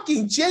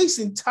fucking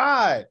Jason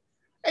Todd,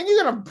 and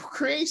you're gonna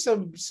create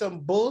some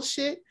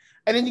bullshit,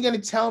 and then you're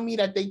gonna tell me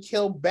that they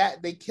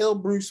kill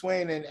Bruce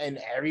Wayne, and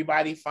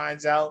everybody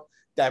finds out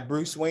that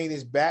Bruce Wayne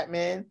is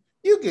Batman.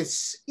 You could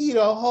eat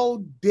a whole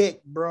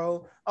dick,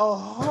 bro. A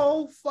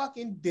whole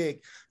fucking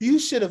dick. You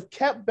should have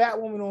kept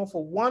Batwoman on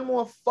for one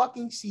more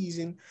fucking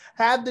season.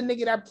 Have the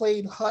nigga that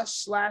played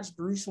Hush /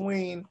 Bruce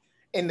Wayne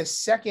in the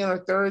second or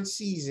third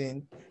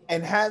season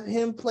and have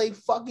him play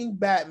fucking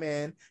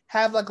Batman.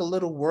 Have like a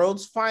little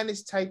World's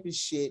Finest type of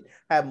shit.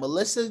 Have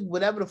Melissa,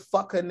 whatever the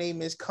fuck her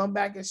name is, come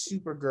back as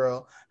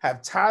Supergirl.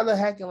 Have Tyler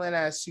Hoechlin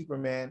as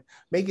Superman.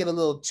 Make it a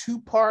little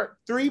 2-part,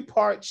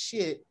 3-part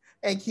shit.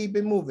 And keep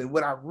it moving.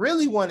 What I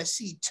really want to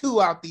see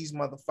 2 out these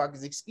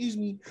motherfuckers. Excuse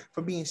me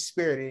for being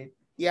spirited.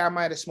 Yeah, I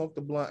might have smoked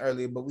the blunt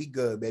earlier, but we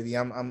good, baby.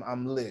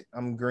 I'm lit.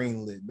 I'm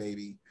green lit,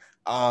 baby.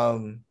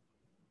 But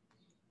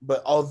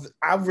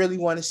I really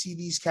want to see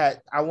these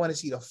I want to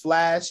see the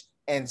Flash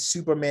and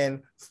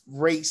Superman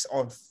race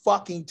on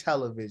fucking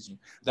television.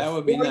 That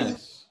would be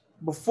nice.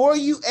 Before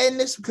you end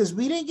this, because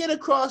we didn't get a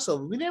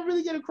crossover. We didn't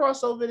really get a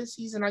crossover this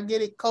season. I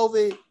get it.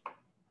 COVID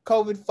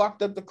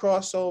fucked up the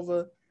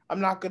crossover. I'm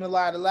not gonna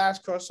lie. The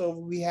last crossover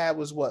we had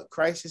was what?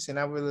 Crisis, and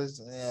I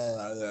realized,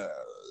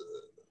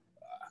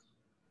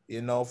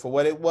 for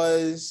what it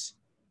was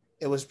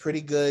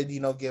pretty good.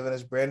 Giving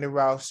us Brandon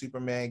Routh,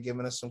 Superman,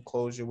 giving us some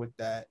closure with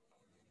that.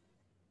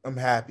 I'm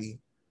happy,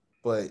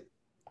 but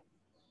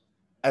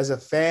as a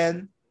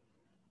fan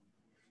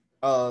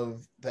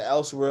of the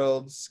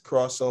Elseworlds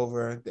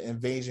crossover, the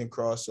Invasion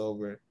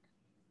crossover,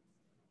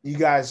 you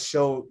guys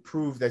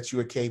prove that you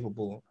are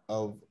capable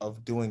of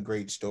doing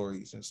great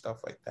stories and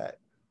stuff like that.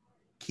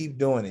 Keep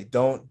doing it.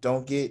 Don't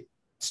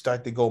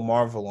start to go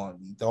Marvel on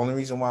me. The only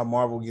reason why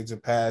Marvel gets a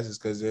pass is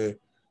because their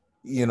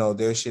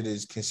shit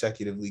is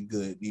consecutively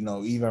good.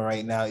 Even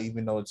right now,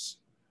 even though it's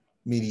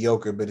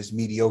mediocre, but it's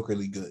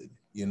mediocrely good.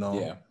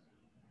 Yeah.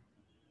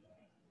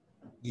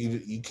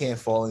 You can't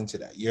fall into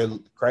that. Your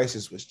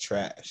Crisis was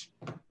trash.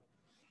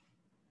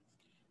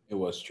 It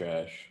was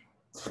trash.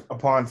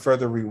 Upon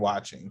further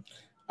rewatching,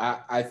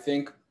 I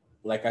think,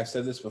 like I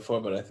said this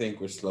before, but I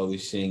think we're slowly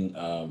seeing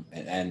an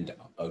end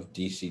of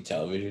DC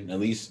television, at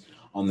least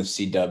on the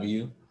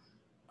CW.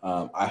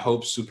 I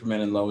hope Superman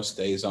and Lois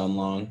stays on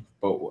long,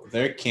 but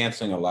they're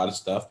canceling a lot of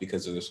stuff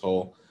because of this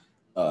whole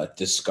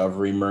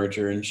Discovery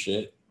merger and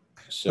shit.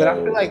 So, but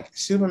I feel like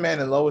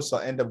Superman and Lois will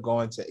end up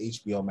going to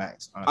HBO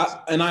Max.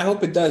 And I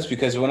hope it does,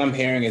 because what I'm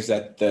hearing is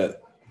that the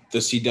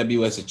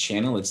CW as a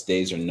channel, its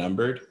days are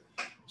numbered.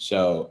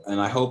 So,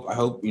 and I hope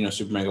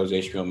Superman goes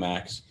to HBO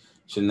Max.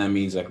 So then that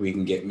means like we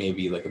can get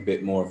maybe like a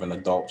bit more of an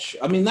adult show.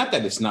 I mean, not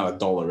that it's not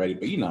adult already,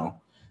 but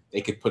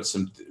they could put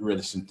some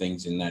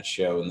things in that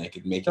show and they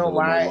could make it a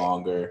little more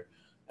longer.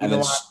 And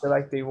I feel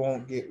like they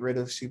won't get rid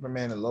of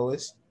Superman and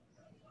Lois.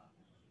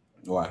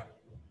 Why?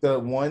 The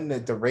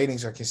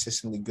ratings are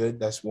consistently good.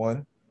 That's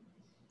one.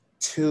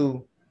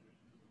 2,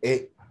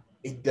 it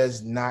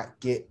does not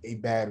get a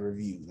bad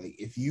review. Like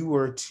if you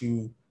were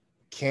to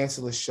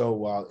cancel a show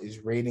while its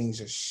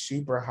ratings are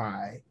super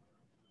high,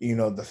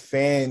 the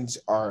fans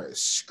are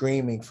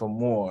screaming for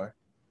more,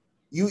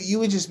 you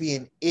would just be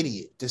an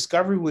idiot.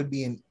 Discovery would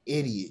be an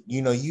idiot.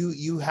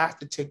 You have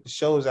to take the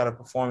shows that are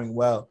performing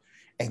well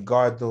and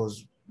guard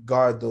those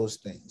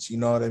things. You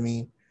know what I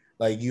mean?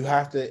 Like you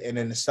have to, and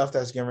then the stuff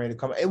that's getting ready to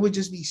come, it would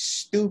just be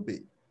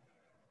stupid.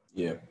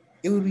 Yeah.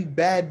 It would be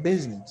bad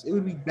business.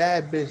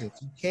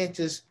 You can't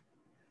just,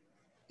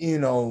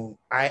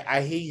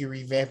 I hear you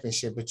revamping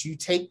shit, but you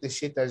take the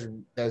shit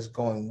that's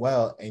going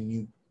well and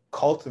you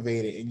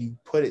cultivate it and you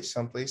put it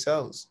someplace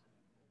else.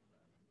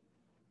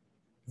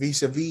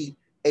 Vis-a-vis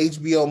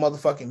HBO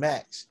motherfucking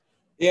Max.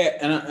 Yeah,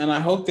 and I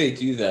hope they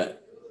do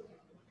that.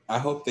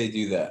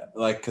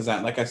 Like, because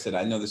like I said,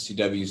 I know the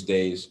CW's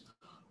days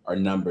are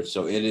numbered,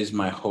 so it is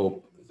my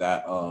hope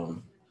that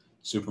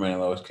Superman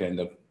and Lois could end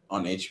up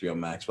on HBO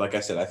Max. But like I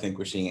said, I think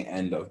we're seeing an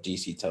end of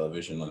DC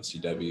television on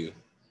CW.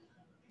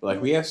 But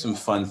like we have some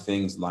fun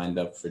things lined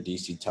up for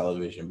DC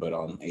television, but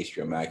on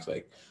HBO Max,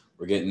 like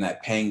we're getting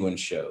that Penguin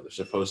show. There's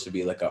supposed to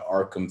be like a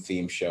Arkham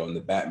themed show in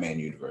the Batman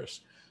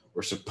universe.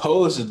 We're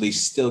supposedly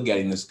still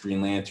getting this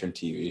Green Lantern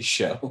TV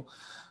show.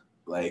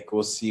 Like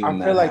we'll see when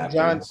that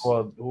happens.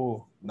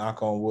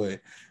 Knock on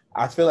wood.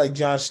 I feel like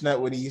John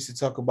Schnepp when he used to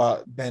talk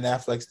about Ben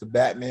Affleck's The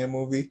Batman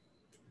movie.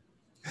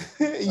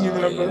 You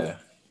remember? Yeah.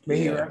 May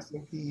he rest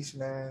in peace,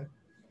 man.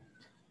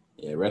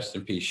 Yeah, rest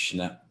in peace,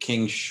 Schnepp.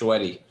 King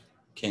Sweaty.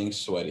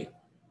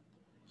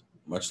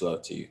 Much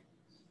love to you.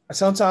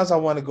 Sometimes I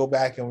want to go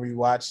back and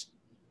rewatch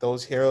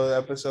those hero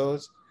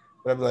episodes,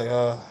 but I'm like,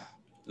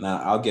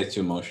 Nah, I'll get too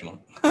emotional.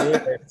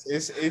 Yeah,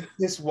 it's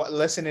just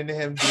listening to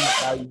him do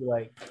how you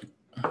like.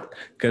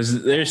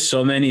 Because there's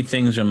so many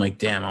things where I'm like,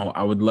 damn,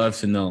 I would love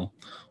to know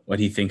what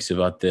he thinks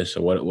about this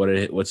or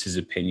what's his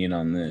opinion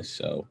on this.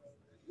 So,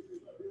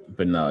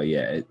 but no,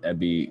 yeah, that'd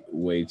be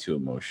way too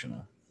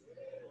emotional.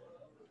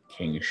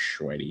 King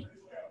Shreddy.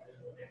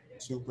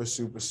 Super.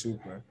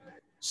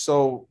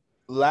 So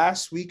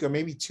last week or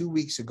maybe 2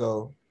 weeks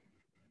ago,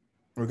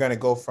 we're gonna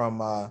go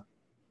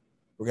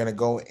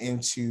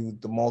into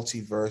the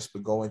multiverse,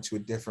 but go into a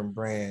different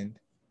brand.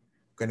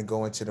 We're gonna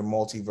go into the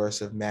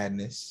multiverse of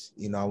madness.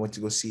 You know, I went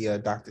to go see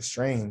Doctor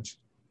Strange,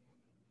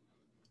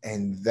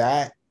 and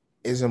that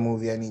is a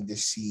movie I need to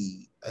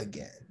see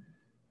again.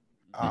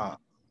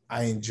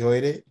 I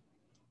enjoyed it.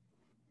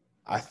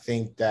 I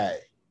think that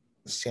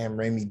Sam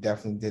Raimi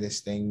definitely did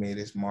his thing, made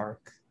his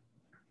mark.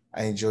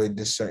 I enjoyed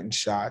the certain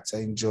shots. I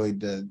enjoyed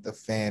the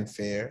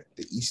fanfare,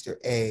 the Easter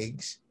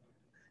eggs.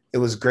 It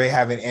was great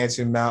having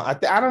Anson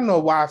Mount. I don't know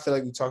why I feel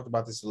like we talked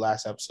about this the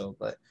last episode,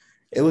 but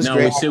it was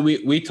great. No,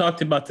 we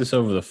talked about this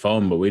over the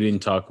phone, but we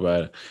didn't talk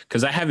about it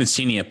because I haven't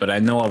seen it yet, but I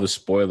know all the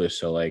spoilers.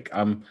 So like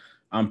I'm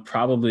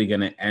probably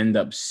gonna end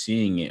up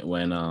seeing it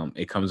when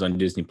it comes on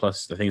Disney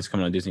Plus. I think it's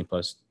coming on Disney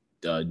Plus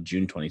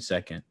June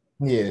 22nd.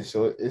 Yeah,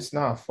 so it's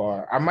not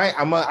far. I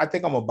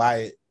think I'm gonna buy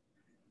it.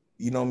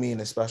 You know me in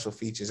the special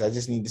features. I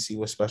just need to see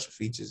what special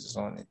features is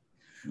on it.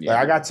 Yeah.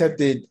 Like I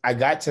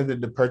got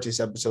tempted to purchase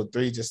episode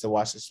 3 just to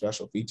watch the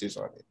special features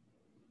on it.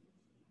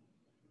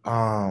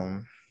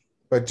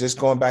 But just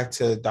going back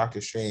to Doctor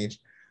Strange,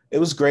 it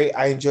was great.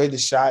 I enjoyed the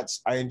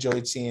shots. I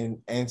enjoyed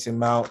seeing Anson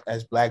Mount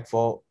as Black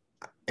Bolt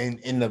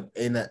in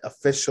the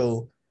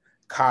official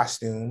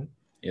costume.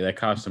 Yeah, that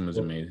costume was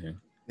amazing.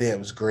 Yeah, it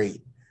was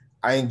great.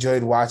 I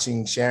enjoyed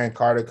watching Sharon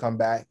Carter come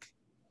back.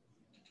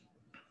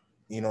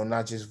 You know,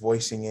 not just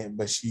voicing it,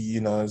 but she,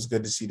 you know, it's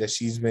good to see that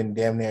she's been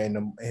damn near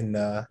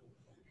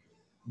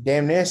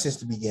damn near since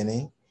the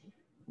beginning,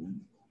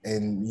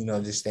 and you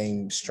know, just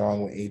staying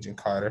strong with Agent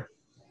Carter.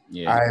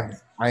 Yeah,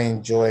 I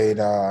enjoyed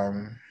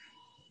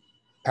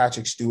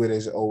Patrick Stewart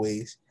as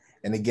always,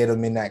 and to get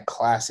him in that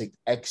classic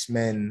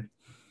X-Men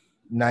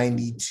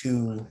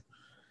 '92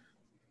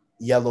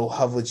 yellow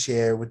hover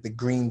chair with the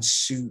green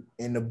suit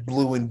and the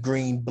blue and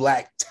green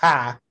black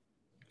tie.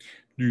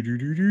 Yep,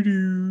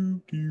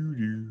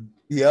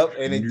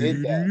 and it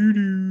did that.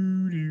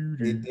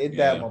 It did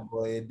that, my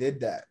boy. It did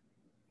that.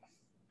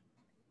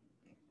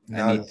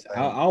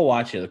 I'll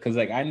watch it because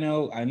like I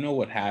know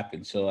what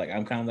happened. So like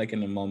I'm kind of like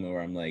in a moment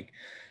where I'm like,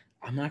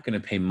 I'm not gonna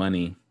pay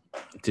money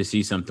to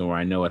see something where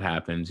I know what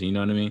happens. You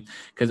know what I mean?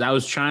 Because I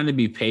was trying to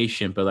be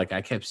patient, but like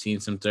I kept seeing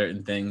some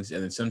certain things,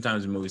 and then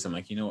sometimes in movies I'm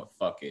like, you know what,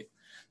 fuck it.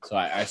 So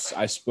I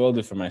spoiled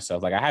it for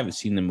myself. Like I haven't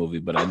seen the movie,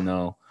 but I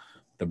know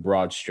the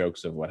broad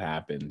strokes of what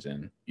happens,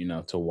 and you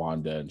know, to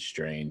Wanda and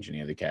Strange and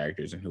the other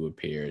characters and who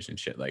appears and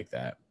shit like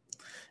that.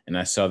 And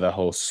I saw the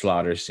whole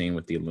slaughter scene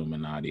with the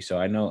Illuminati, so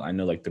I know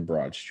like the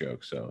broad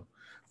strokes. So,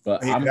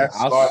 but that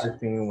slaughter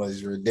scene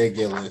was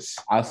ridiculous.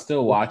 I'll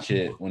still watch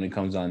it when it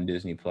comes on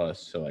Disney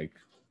Plus. So like,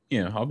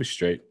 you know, I'll be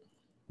straight.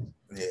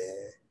 Yeah.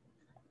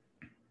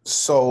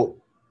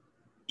 So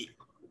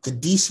the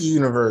DC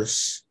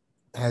universe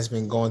has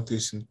been going through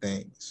some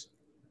things,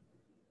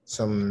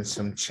 some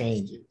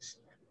changes.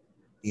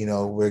 You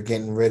know, we're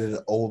getting rid of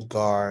the old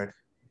guard.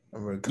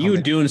 You were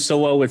doing so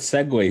well with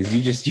segues.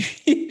 You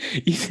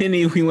didn't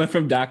even, we went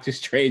from Doctor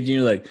Strange, and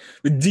you're like,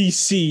 the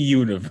DC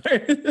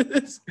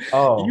universe.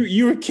 Oh.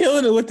 You were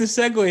killing it with the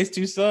segues,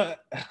 too, son.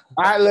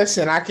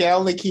 Listen, I can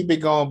only keep it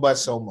going but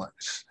so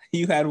much.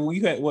 You had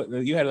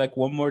like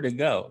one more to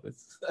go.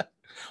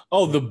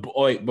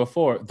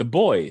 The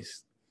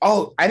Boys.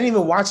 Oh, I didn't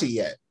even watch it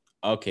yet.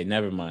 Okay,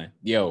 never mind.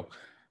 Yo,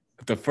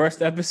 the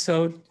first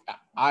episode,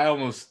 I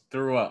almost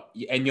threw up,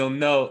 and you'll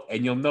know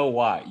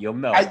why. You'll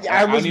know.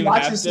 I was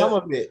watching some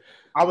of it.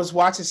 I was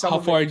watching some. How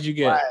far did you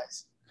get?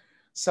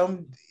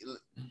 Some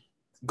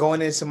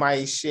going into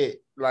my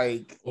shit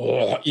like.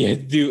 Oh yeah,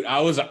 dude. I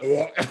was.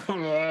 I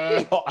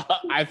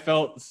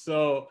felt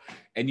so.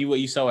 And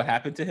you saw what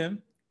happened to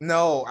him?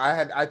 No,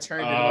 I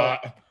turned it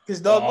off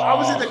because I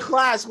was in the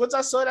class. Once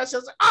I saw that, shit, I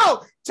was like,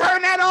 "Oh,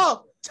 turn that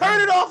off!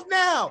 Turn it off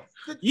now!"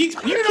 You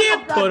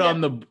can't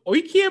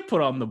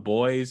put on the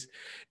Boys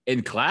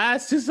in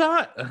class. It's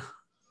not.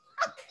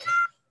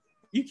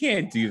 You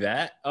can't do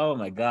that. Oh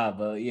my god!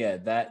 But yeah,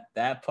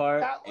 that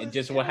part and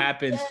just what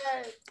happens.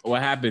 Bad.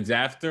 What happens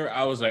after?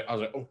 I was like,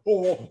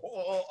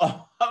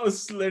 oh. I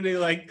was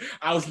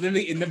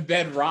literally in the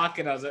bed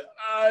rocking. I was like,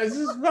 oh, this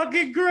is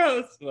fucking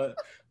gross. But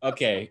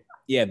okay,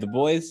 yeah, the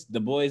boys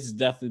is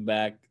definitely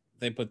back.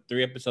 They put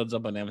 3 episodes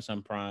up on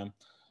Amazon Prime.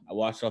 I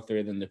watched all 3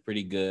 of them. They're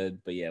pretty good.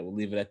 But yeah, we'll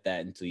leave it at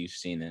that until you've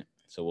seen it.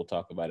 So we'll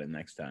talk about it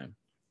next time.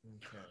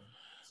 Okay.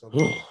 So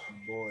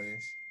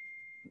boys.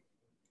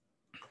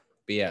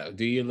 But yeah,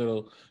 do your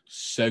little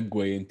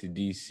segue into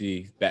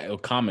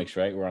DC. Comics,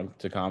 right? We're on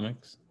to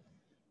comics.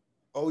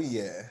 Oh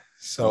yeah.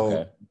 So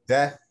Okay.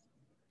 death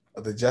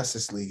of the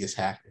Justice League has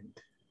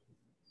happened.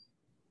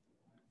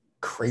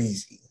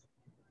 Crazy.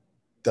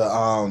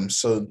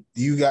 So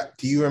do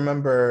you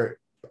remember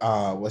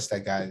what's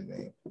that guy's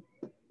name?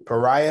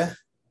 Pariah?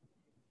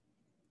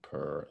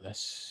 That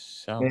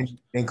sounds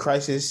In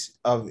Crisis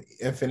of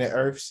Infinite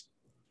Earths.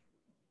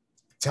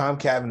 Tom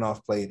Cavanaugh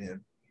played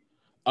him.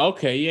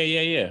 okay.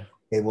 Yeah.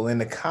 Okay, well, in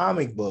the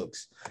comic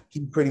books,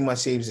 he pretty much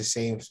saves the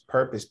same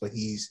purpose, but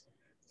he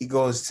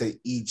goes to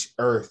each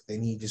Earth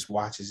and he just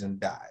watches them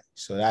die.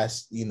 So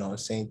that's the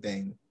same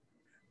thing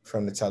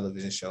from the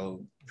television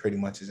show. Pretty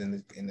much is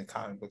in the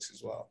comic books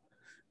as well.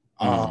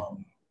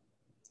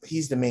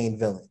 He's the main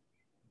villain,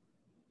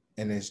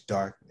 and it's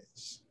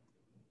darkness,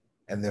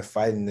 and they're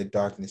fighting the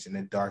darkness, and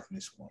the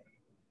darkness won.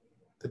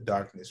 The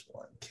darkness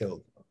won,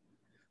 killed them.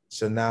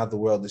 So now the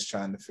world is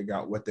trying to figure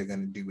out what they're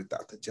going to do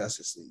without the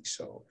Justice League.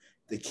 So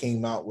they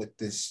came out with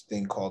this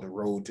thing called the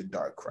Road to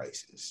Dark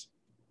Crisis,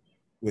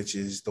 which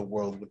is the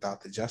world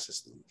without the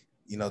Justice League.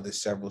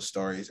 There's several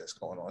stories that's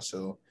going on.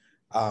 So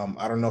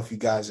I don't know if you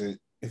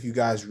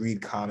guys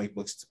read comic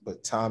books,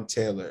 but Tom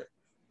Taylor,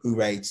 who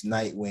writes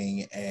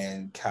Nightwing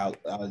and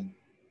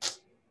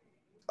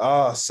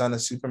Son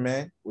of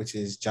Superman, which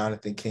is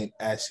Jonathan Kent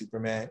as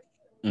Superman.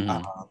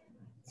 Mm-hmm.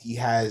 He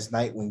has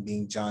Nightwing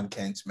being John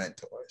Kent's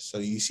mentor. So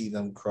you see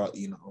them,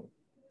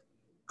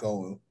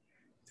 going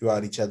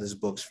throughout each other's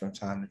books from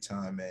time to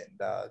time. And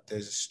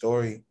there's a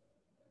story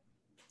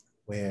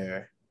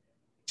where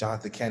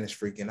Jonathan Kent is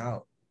freaking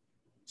out.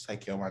 It's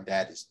like, my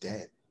dad is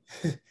dead.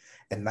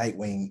 And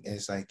Nightwing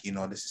is like,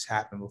 this has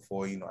happened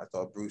before. I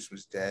thought Bruce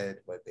was dead,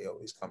 but they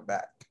always come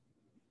back.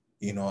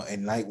 And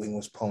Nightwing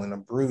was pulling a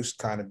Bruce,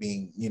 kind of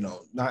being,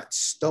 not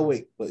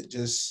stoic, but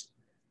just,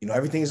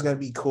 everything is going to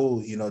be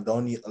cool.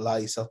 Don't allow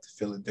yourself to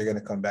feel it. They're going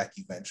to come back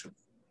eventually.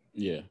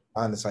 Yeah.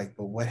 And it's like,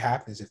 but what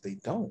happens if they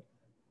don't?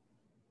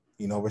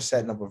 We're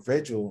setting up a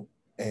vigil,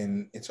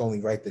 and it's only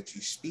right that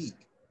you speak.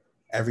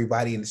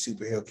 Everybody in the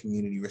superhero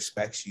community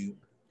respects you.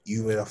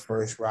 You were the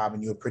first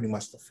Robin. You were pretty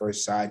much the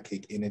first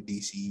sidekick in the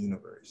DC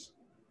universe.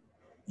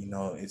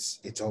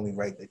 It's only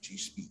right that you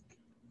speak.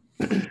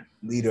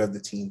 Leader of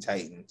the Teen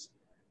Titans.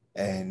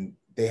 And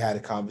they had a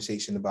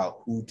conversation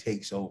about who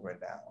takes over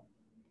now.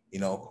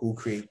 Who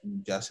creates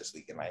the Justice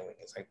League. And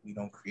Nightwing is like, we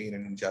don't create a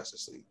new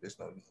Justice League. There's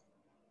no need.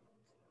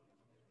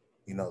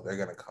 They're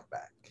going to come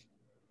back.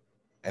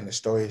 And the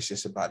story is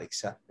just about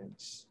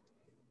acceptance.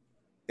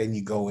 Then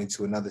you go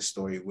into another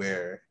story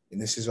where, and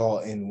this is all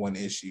in one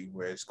issue,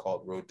 where it's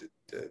called Road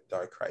to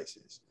Dark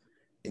Crisis.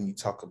 And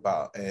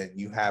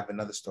you have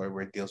another story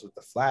where it deals with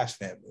the Flash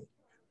family,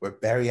 where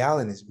Barry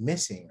Allen is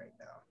missing right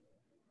now.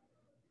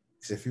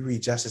 Because if you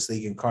read Justice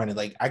League Incarnate,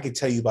 like, I could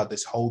tell you about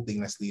this whole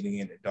thing that's leading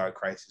into Dark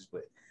Crisis,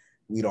 but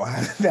we don't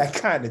have that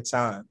kind of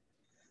time.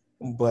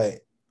 But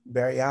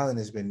Barry Allen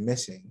has been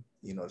missing.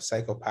 The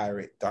Psycho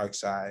Pirate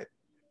Darkseid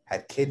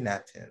had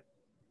kidnapped him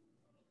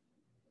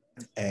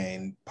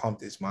and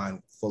pumped his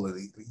mind full of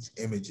these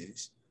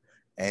images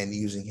and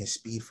using his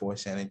Speed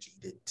Force energy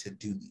to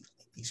do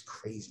these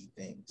crazy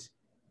things.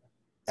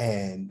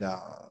 And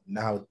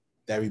now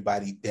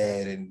everybody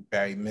dead and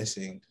Barry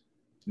missing,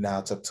 now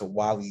it's up to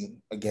Wally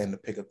again to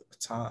pick up the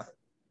baton.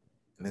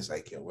 And it's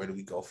like, where do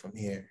we go from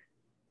here?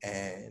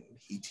 And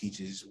he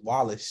teaches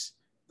Wallace,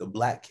 the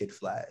Black Kid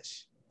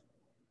Flash,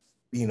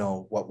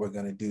 what we're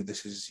going to do.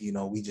 This is,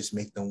 we just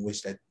make them wish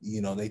that,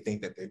 they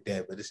think that they're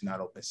dead, but it's not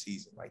open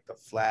season. Like, the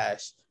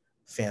Flash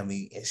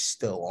family is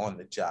still on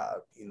the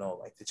job.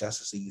 Like, the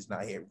Justice League is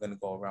not here. We're going to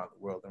go around the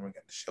world and we're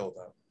going to show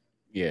them.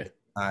 Yeah.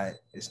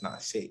 It's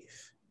not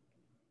safe.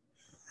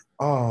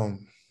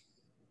 And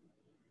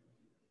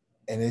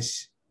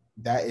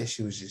that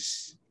issue is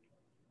just,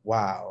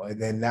 wow.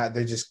 And then now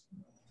they're just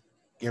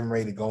getting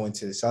ready to go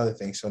into this other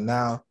thing. So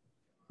now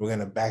we're going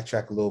to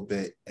backtrack a little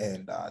bit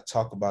and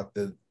talk about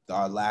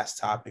our last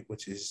topic,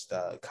 which is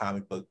the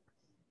comic book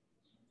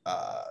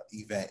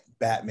event,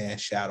 Batman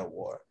Shadow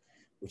War,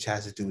 which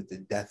has to do with the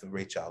death of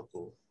Ra's al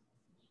Ghul.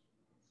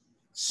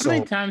 So, how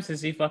many times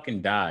has he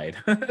fucking died?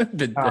 But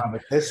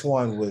this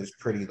one was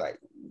pretty like,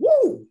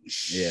 whoa,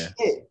 shit.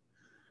 Yeah.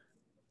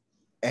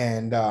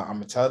 And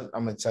I'm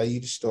gonna tell you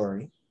the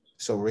story.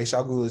 So Ra's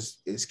al Ghul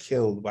is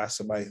killed by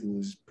somebody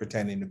who's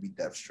pretending to be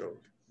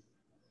Deathstroke.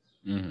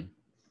 Mm-hmm.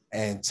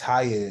 And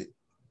Talia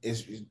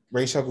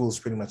Ra's al Ghul is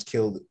pretty much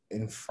killed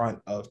in front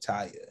of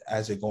Talia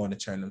as they're going to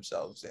turn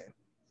themselves in.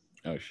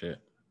 Oh shit.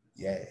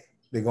 Yeah.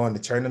 they're going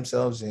to turn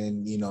themselves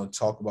in,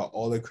 talk about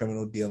all their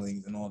criminal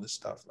dealings and all this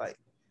stuff. Like,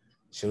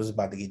 shit was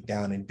about to get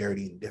down and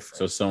dirty and different.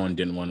 So someone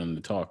didn't want them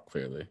to talk,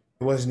 clearly.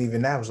 It wasn't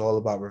even that. It was all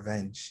about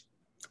revenge.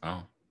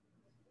 Oh.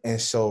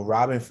 And so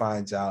Robin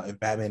finds out, and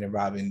Batman and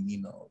Robin,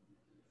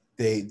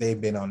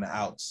 they've been on the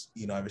outs,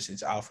 ever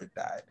since Alfred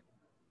died.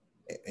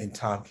 And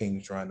Tom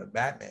King's run of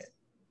Batman.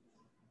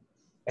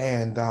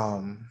 And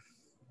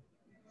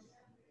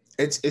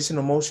it's an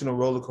emotional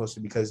roller coaster,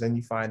 because then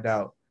you find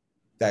out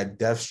that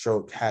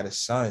Deathstroke had a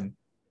son,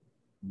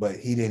 but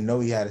he didn't know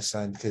he had a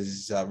son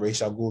because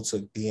Ra's al Ghul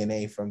took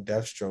DNA from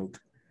Deathstroke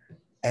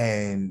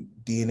and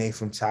DNA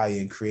from Talia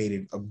and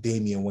created a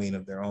Damian Wayne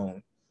of their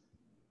own.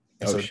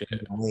 And so shit.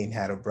 Damian Wayne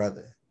had a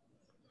brother.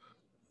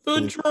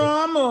 The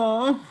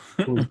drama.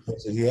 Who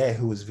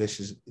was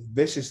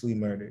viciously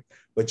murdered.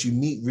 But you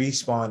meet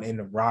Respawn in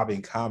the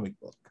Robin comic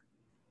book.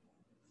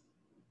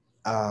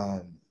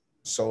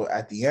 So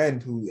at the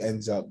end, who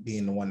ends up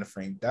being the one to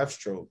frame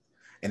Deathstroke,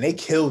 and they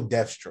killed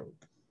Deathstroke,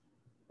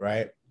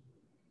 right?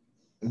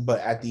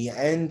 But at the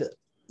end,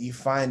 you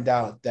find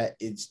out that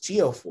it's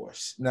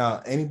Geoforce.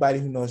 Now, anybody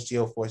who knows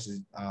Geoforce is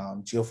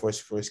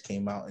Geoforce first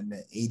came out in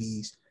the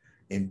 80s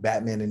in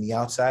Batman and the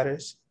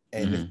Outsiders.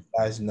 And if you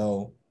guys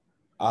know,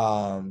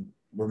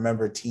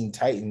 remember Teen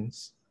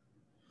Titans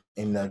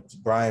in the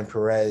Brian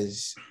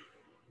Perez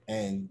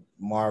and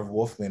Marv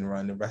Wolfman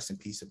run, the rest in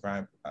peace of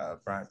Brian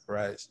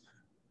Perez.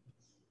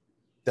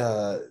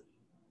 The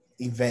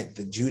event,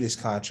 the Judas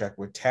contract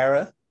with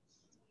Tara,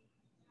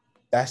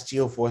 that's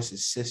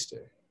Geoforce's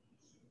sister.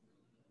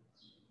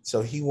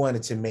 So he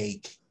wanted to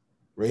make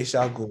Ra's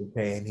al Ghul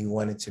pay, and he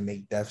wanted to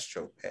make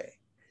Deathstroke pay.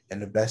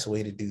 And the best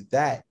way to do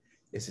that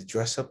is to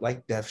dress up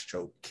like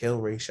Deathstroke,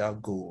 kill Ra's al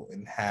Ghul,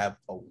 and have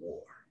a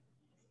war.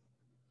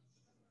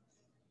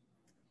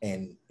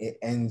 And it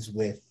ends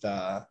with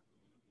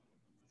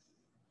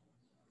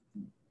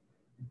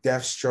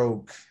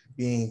Deathstroke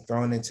being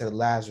thrown into the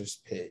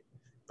Lazarus pit,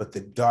 but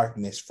the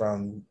darkness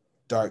from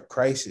Dark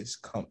Crisis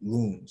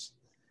looms.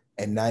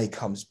 And now he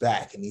comes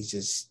back and he's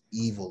just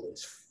evil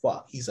as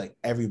fuck. He's like,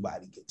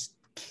 everybody gets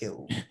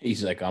killed.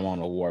 He's like, I'm on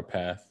a war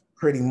path.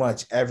 Pretty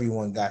much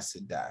everyone got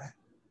to die.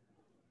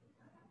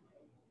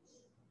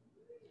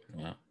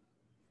 Yeah.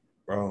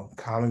 Bro,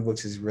 comic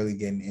books is really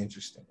getting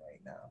interesting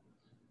right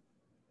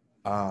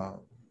now.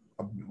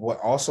 What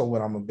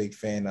I'm a big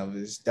fan of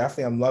is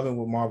definitely, I'm loving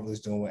what Marvel is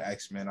doing with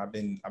X-Men. I've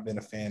been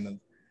a fan of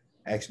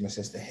X-Men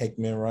since the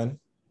Hickman run,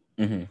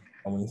 when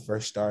he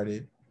first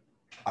started.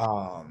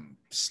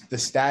 The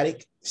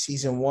Static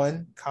season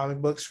 1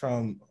 comic books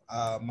from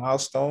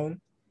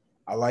Milestone,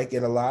 I like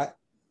it a lot.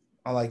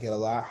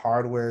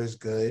 Hardware is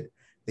good.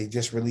 They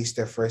just released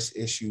their first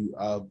issue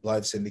of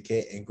Blood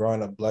Syndicate, and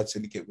growing up, Blood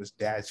Syndicate was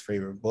Dad's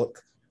favorite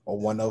book, or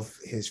one of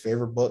his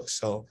favorite books.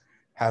 So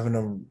having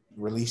them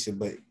release it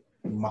but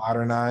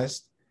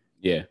modernized,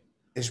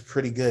 is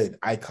pretty good.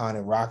 Icon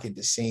and Rocket,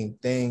 the same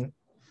thing.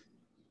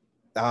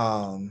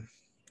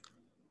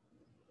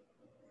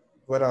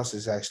 What else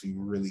is actually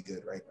really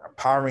good right now?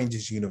 Power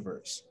Rangers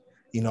Universe.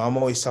 I'm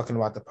always talking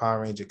about the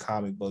Power Ranger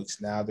comic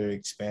books. Now they're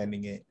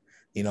expanding it,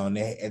 and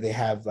they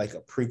have like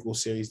a prequel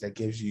series that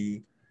gives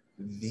you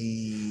do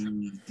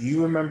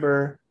you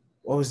remember,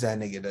 what was that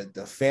nigga?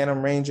 The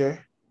Phantom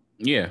Ranger?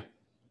 Yeah.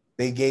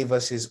 They gave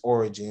us his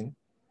origin.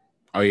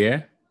 Oh,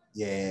 yeah?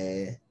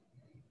 Yeah.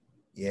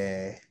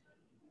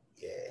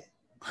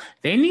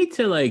 They need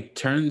to like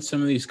turn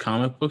some of these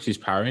comic books, these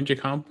Power Ranger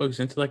comic books,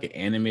 into like an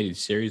animated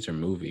series or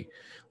movie.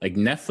 Like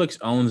Netflix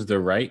owns the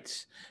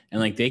rights, and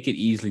like they could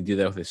easily do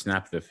that with a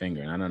snap of the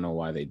finger. And I don't know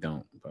why they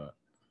don't, but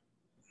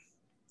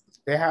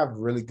they have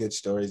really good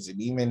stories.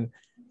 And even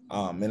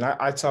and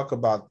I talk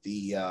about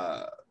the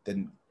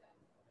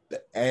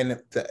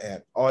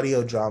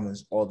audio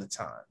dramas all the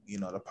time.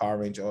 The Power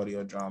Ranger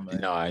audio drama.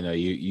 No, I know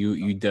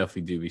you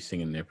definitely do be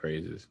singing their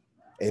praises.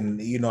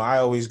 And I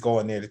always go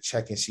in there to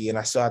check and see. And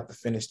I still have to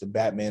finish the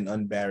Batman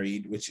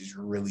Unburied, which is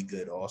really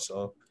good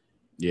also.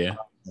 Yeah.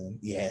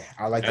 Yeah,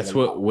 I like that's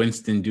what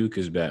Winston Duke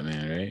is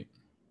Batman, right?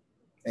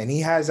 And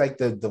he has like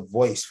the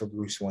voice for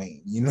Bruce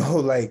Wayne,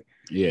 like,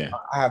 yeah,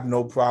 I have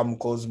no problem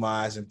closing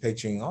my eyes and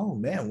picturing, oh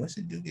man,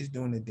 Winston Duke is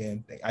doing the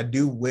damn thing. I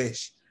do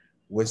wish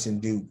Winston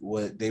Duke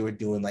they were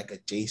doing like a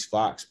Jace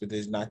Fox, but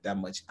there's not that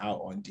much out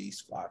on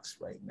Jace Fox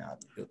right now.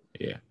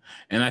 Yeah.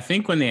 And I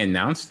think when they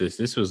announced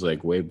this was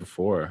like way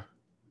before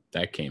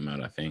that came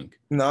out, I think.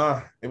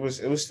 Nah, it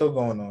was still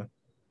going on.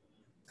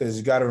 Because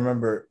you got to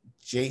remember,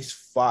 Jace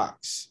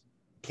Fox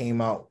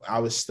came out. I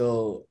was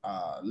still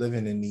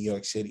living in New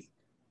York City.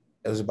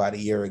 It was about a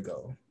year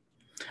ago.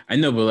 I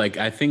know, but like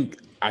I feel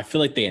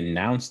like they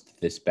announced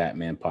this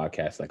Batman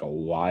podcast like a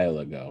while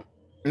ago.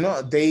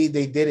 No, they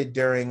did it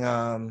during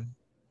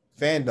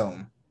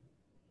Fandom.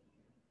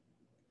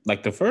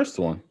 Like the first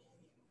one?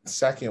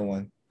 Second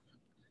one.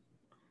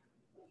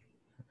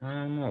 I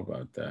don't know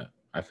about that.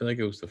 I feel like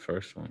it was the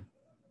first one.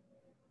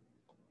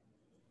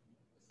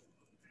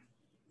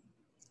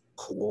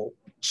 Cool.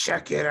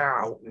 Check it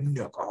out,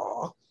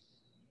 nigga.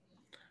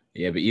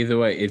 Yeah, but either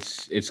way,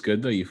 it's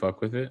good though. You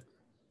fuck with it?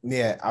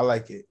 Yeah, I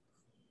like it.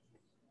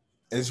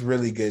 It's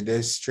really good.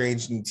 There's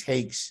strange new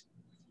takes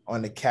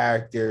on the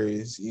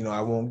characters. You know,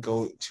 I won't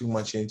go too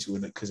much into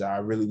it because I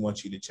really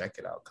want you to check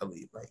it out,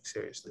 Khalid. Like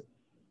seriously.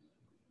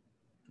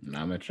 No,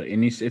 I'm gonna check.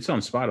 And it's on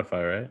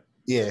Spotify, right?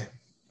 Yeah,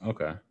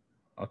 Okay,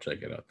 I'll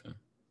check it out then.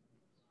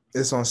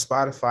 it's on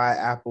Spotify,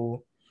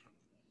 Apple,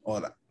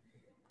 all that.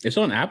 It's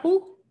on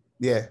Apple.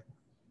 Yeah,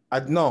 I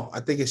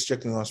think it's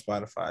strictly on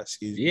Spotify.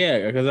 Excuse me.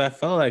 Yeah, because I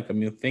felt like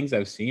things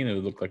I've seen, it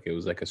would look like it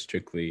was like a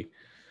strictly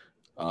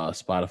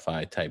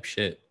Spotify type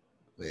shit.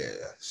 Yeah,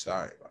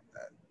 sorry about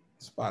that.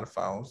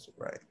 Spotify owns the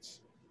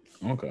rights.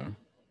 Okay,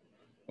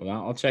 well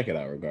I'll check it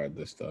out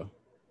regardless, though.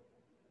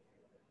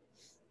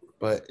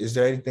 But is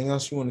there anything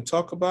else you want to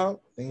talk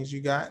about? Things you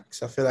got?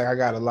 Because I feel like I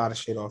got a lot of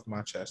shit off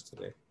my chest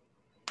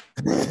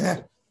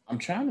today. I'm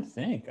trying to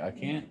think. I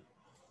can't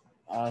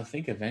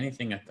think of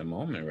anything at the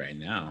moment right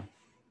now.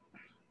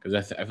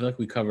 Because I feel like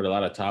we covered a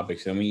lot of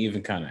topics, and we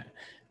even kind of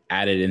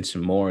added in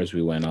some more as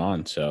we went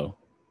on. So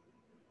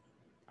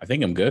I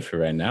think I'm good for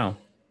right now.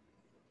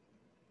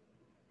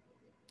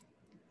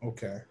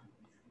 Okay.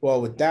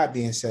 Well, with that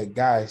being said,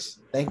 guys,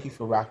 thank you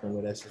for rocking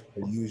with us as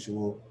per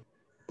usual.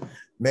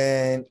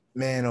 Man,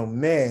 oh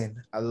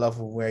man, I love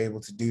when we're able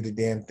to do the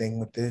damn thing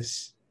with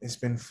this. It's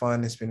been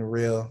fun. It's been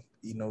real.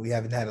 You know, we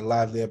haven't had a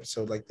lively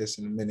episode like this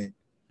in a minute.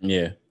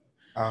 Yeah.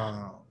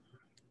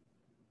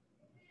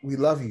 We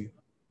love you.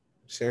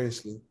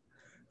 Seriously.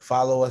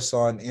 Follow us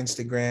on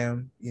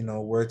Instagram, you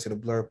know, Word to the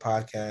Blur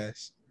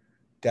podcast.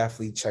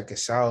 Definitely check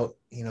us out.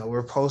 You know,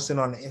 we're posting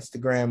on the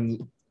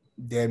Instagram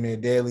damn near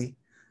daily.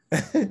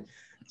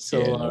 So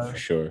yeah, no, for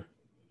sure.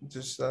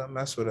 Just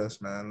mess with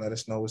us, man. Let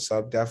us know what's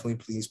up. Definitely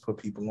please put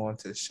people on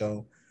to the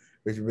show.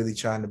 We're really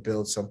trying to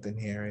build something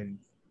here and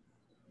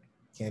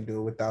can't do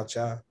it without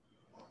y'all.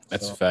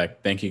 That's a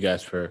fact. Thank you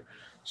guys for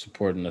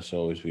supporting us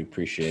always. We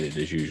appreciate it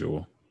as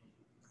usual.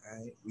 All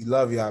right. We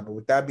love y'all. But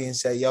with that being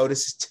said, yo,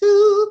 this is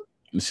Two.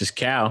 This is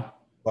Cal.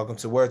 Welcome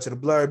to Word to the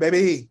Blur,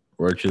 baby.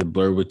 Word to the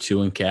Blur with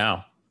Two and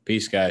Cal.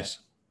 Peace, guys.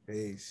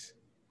 Peace.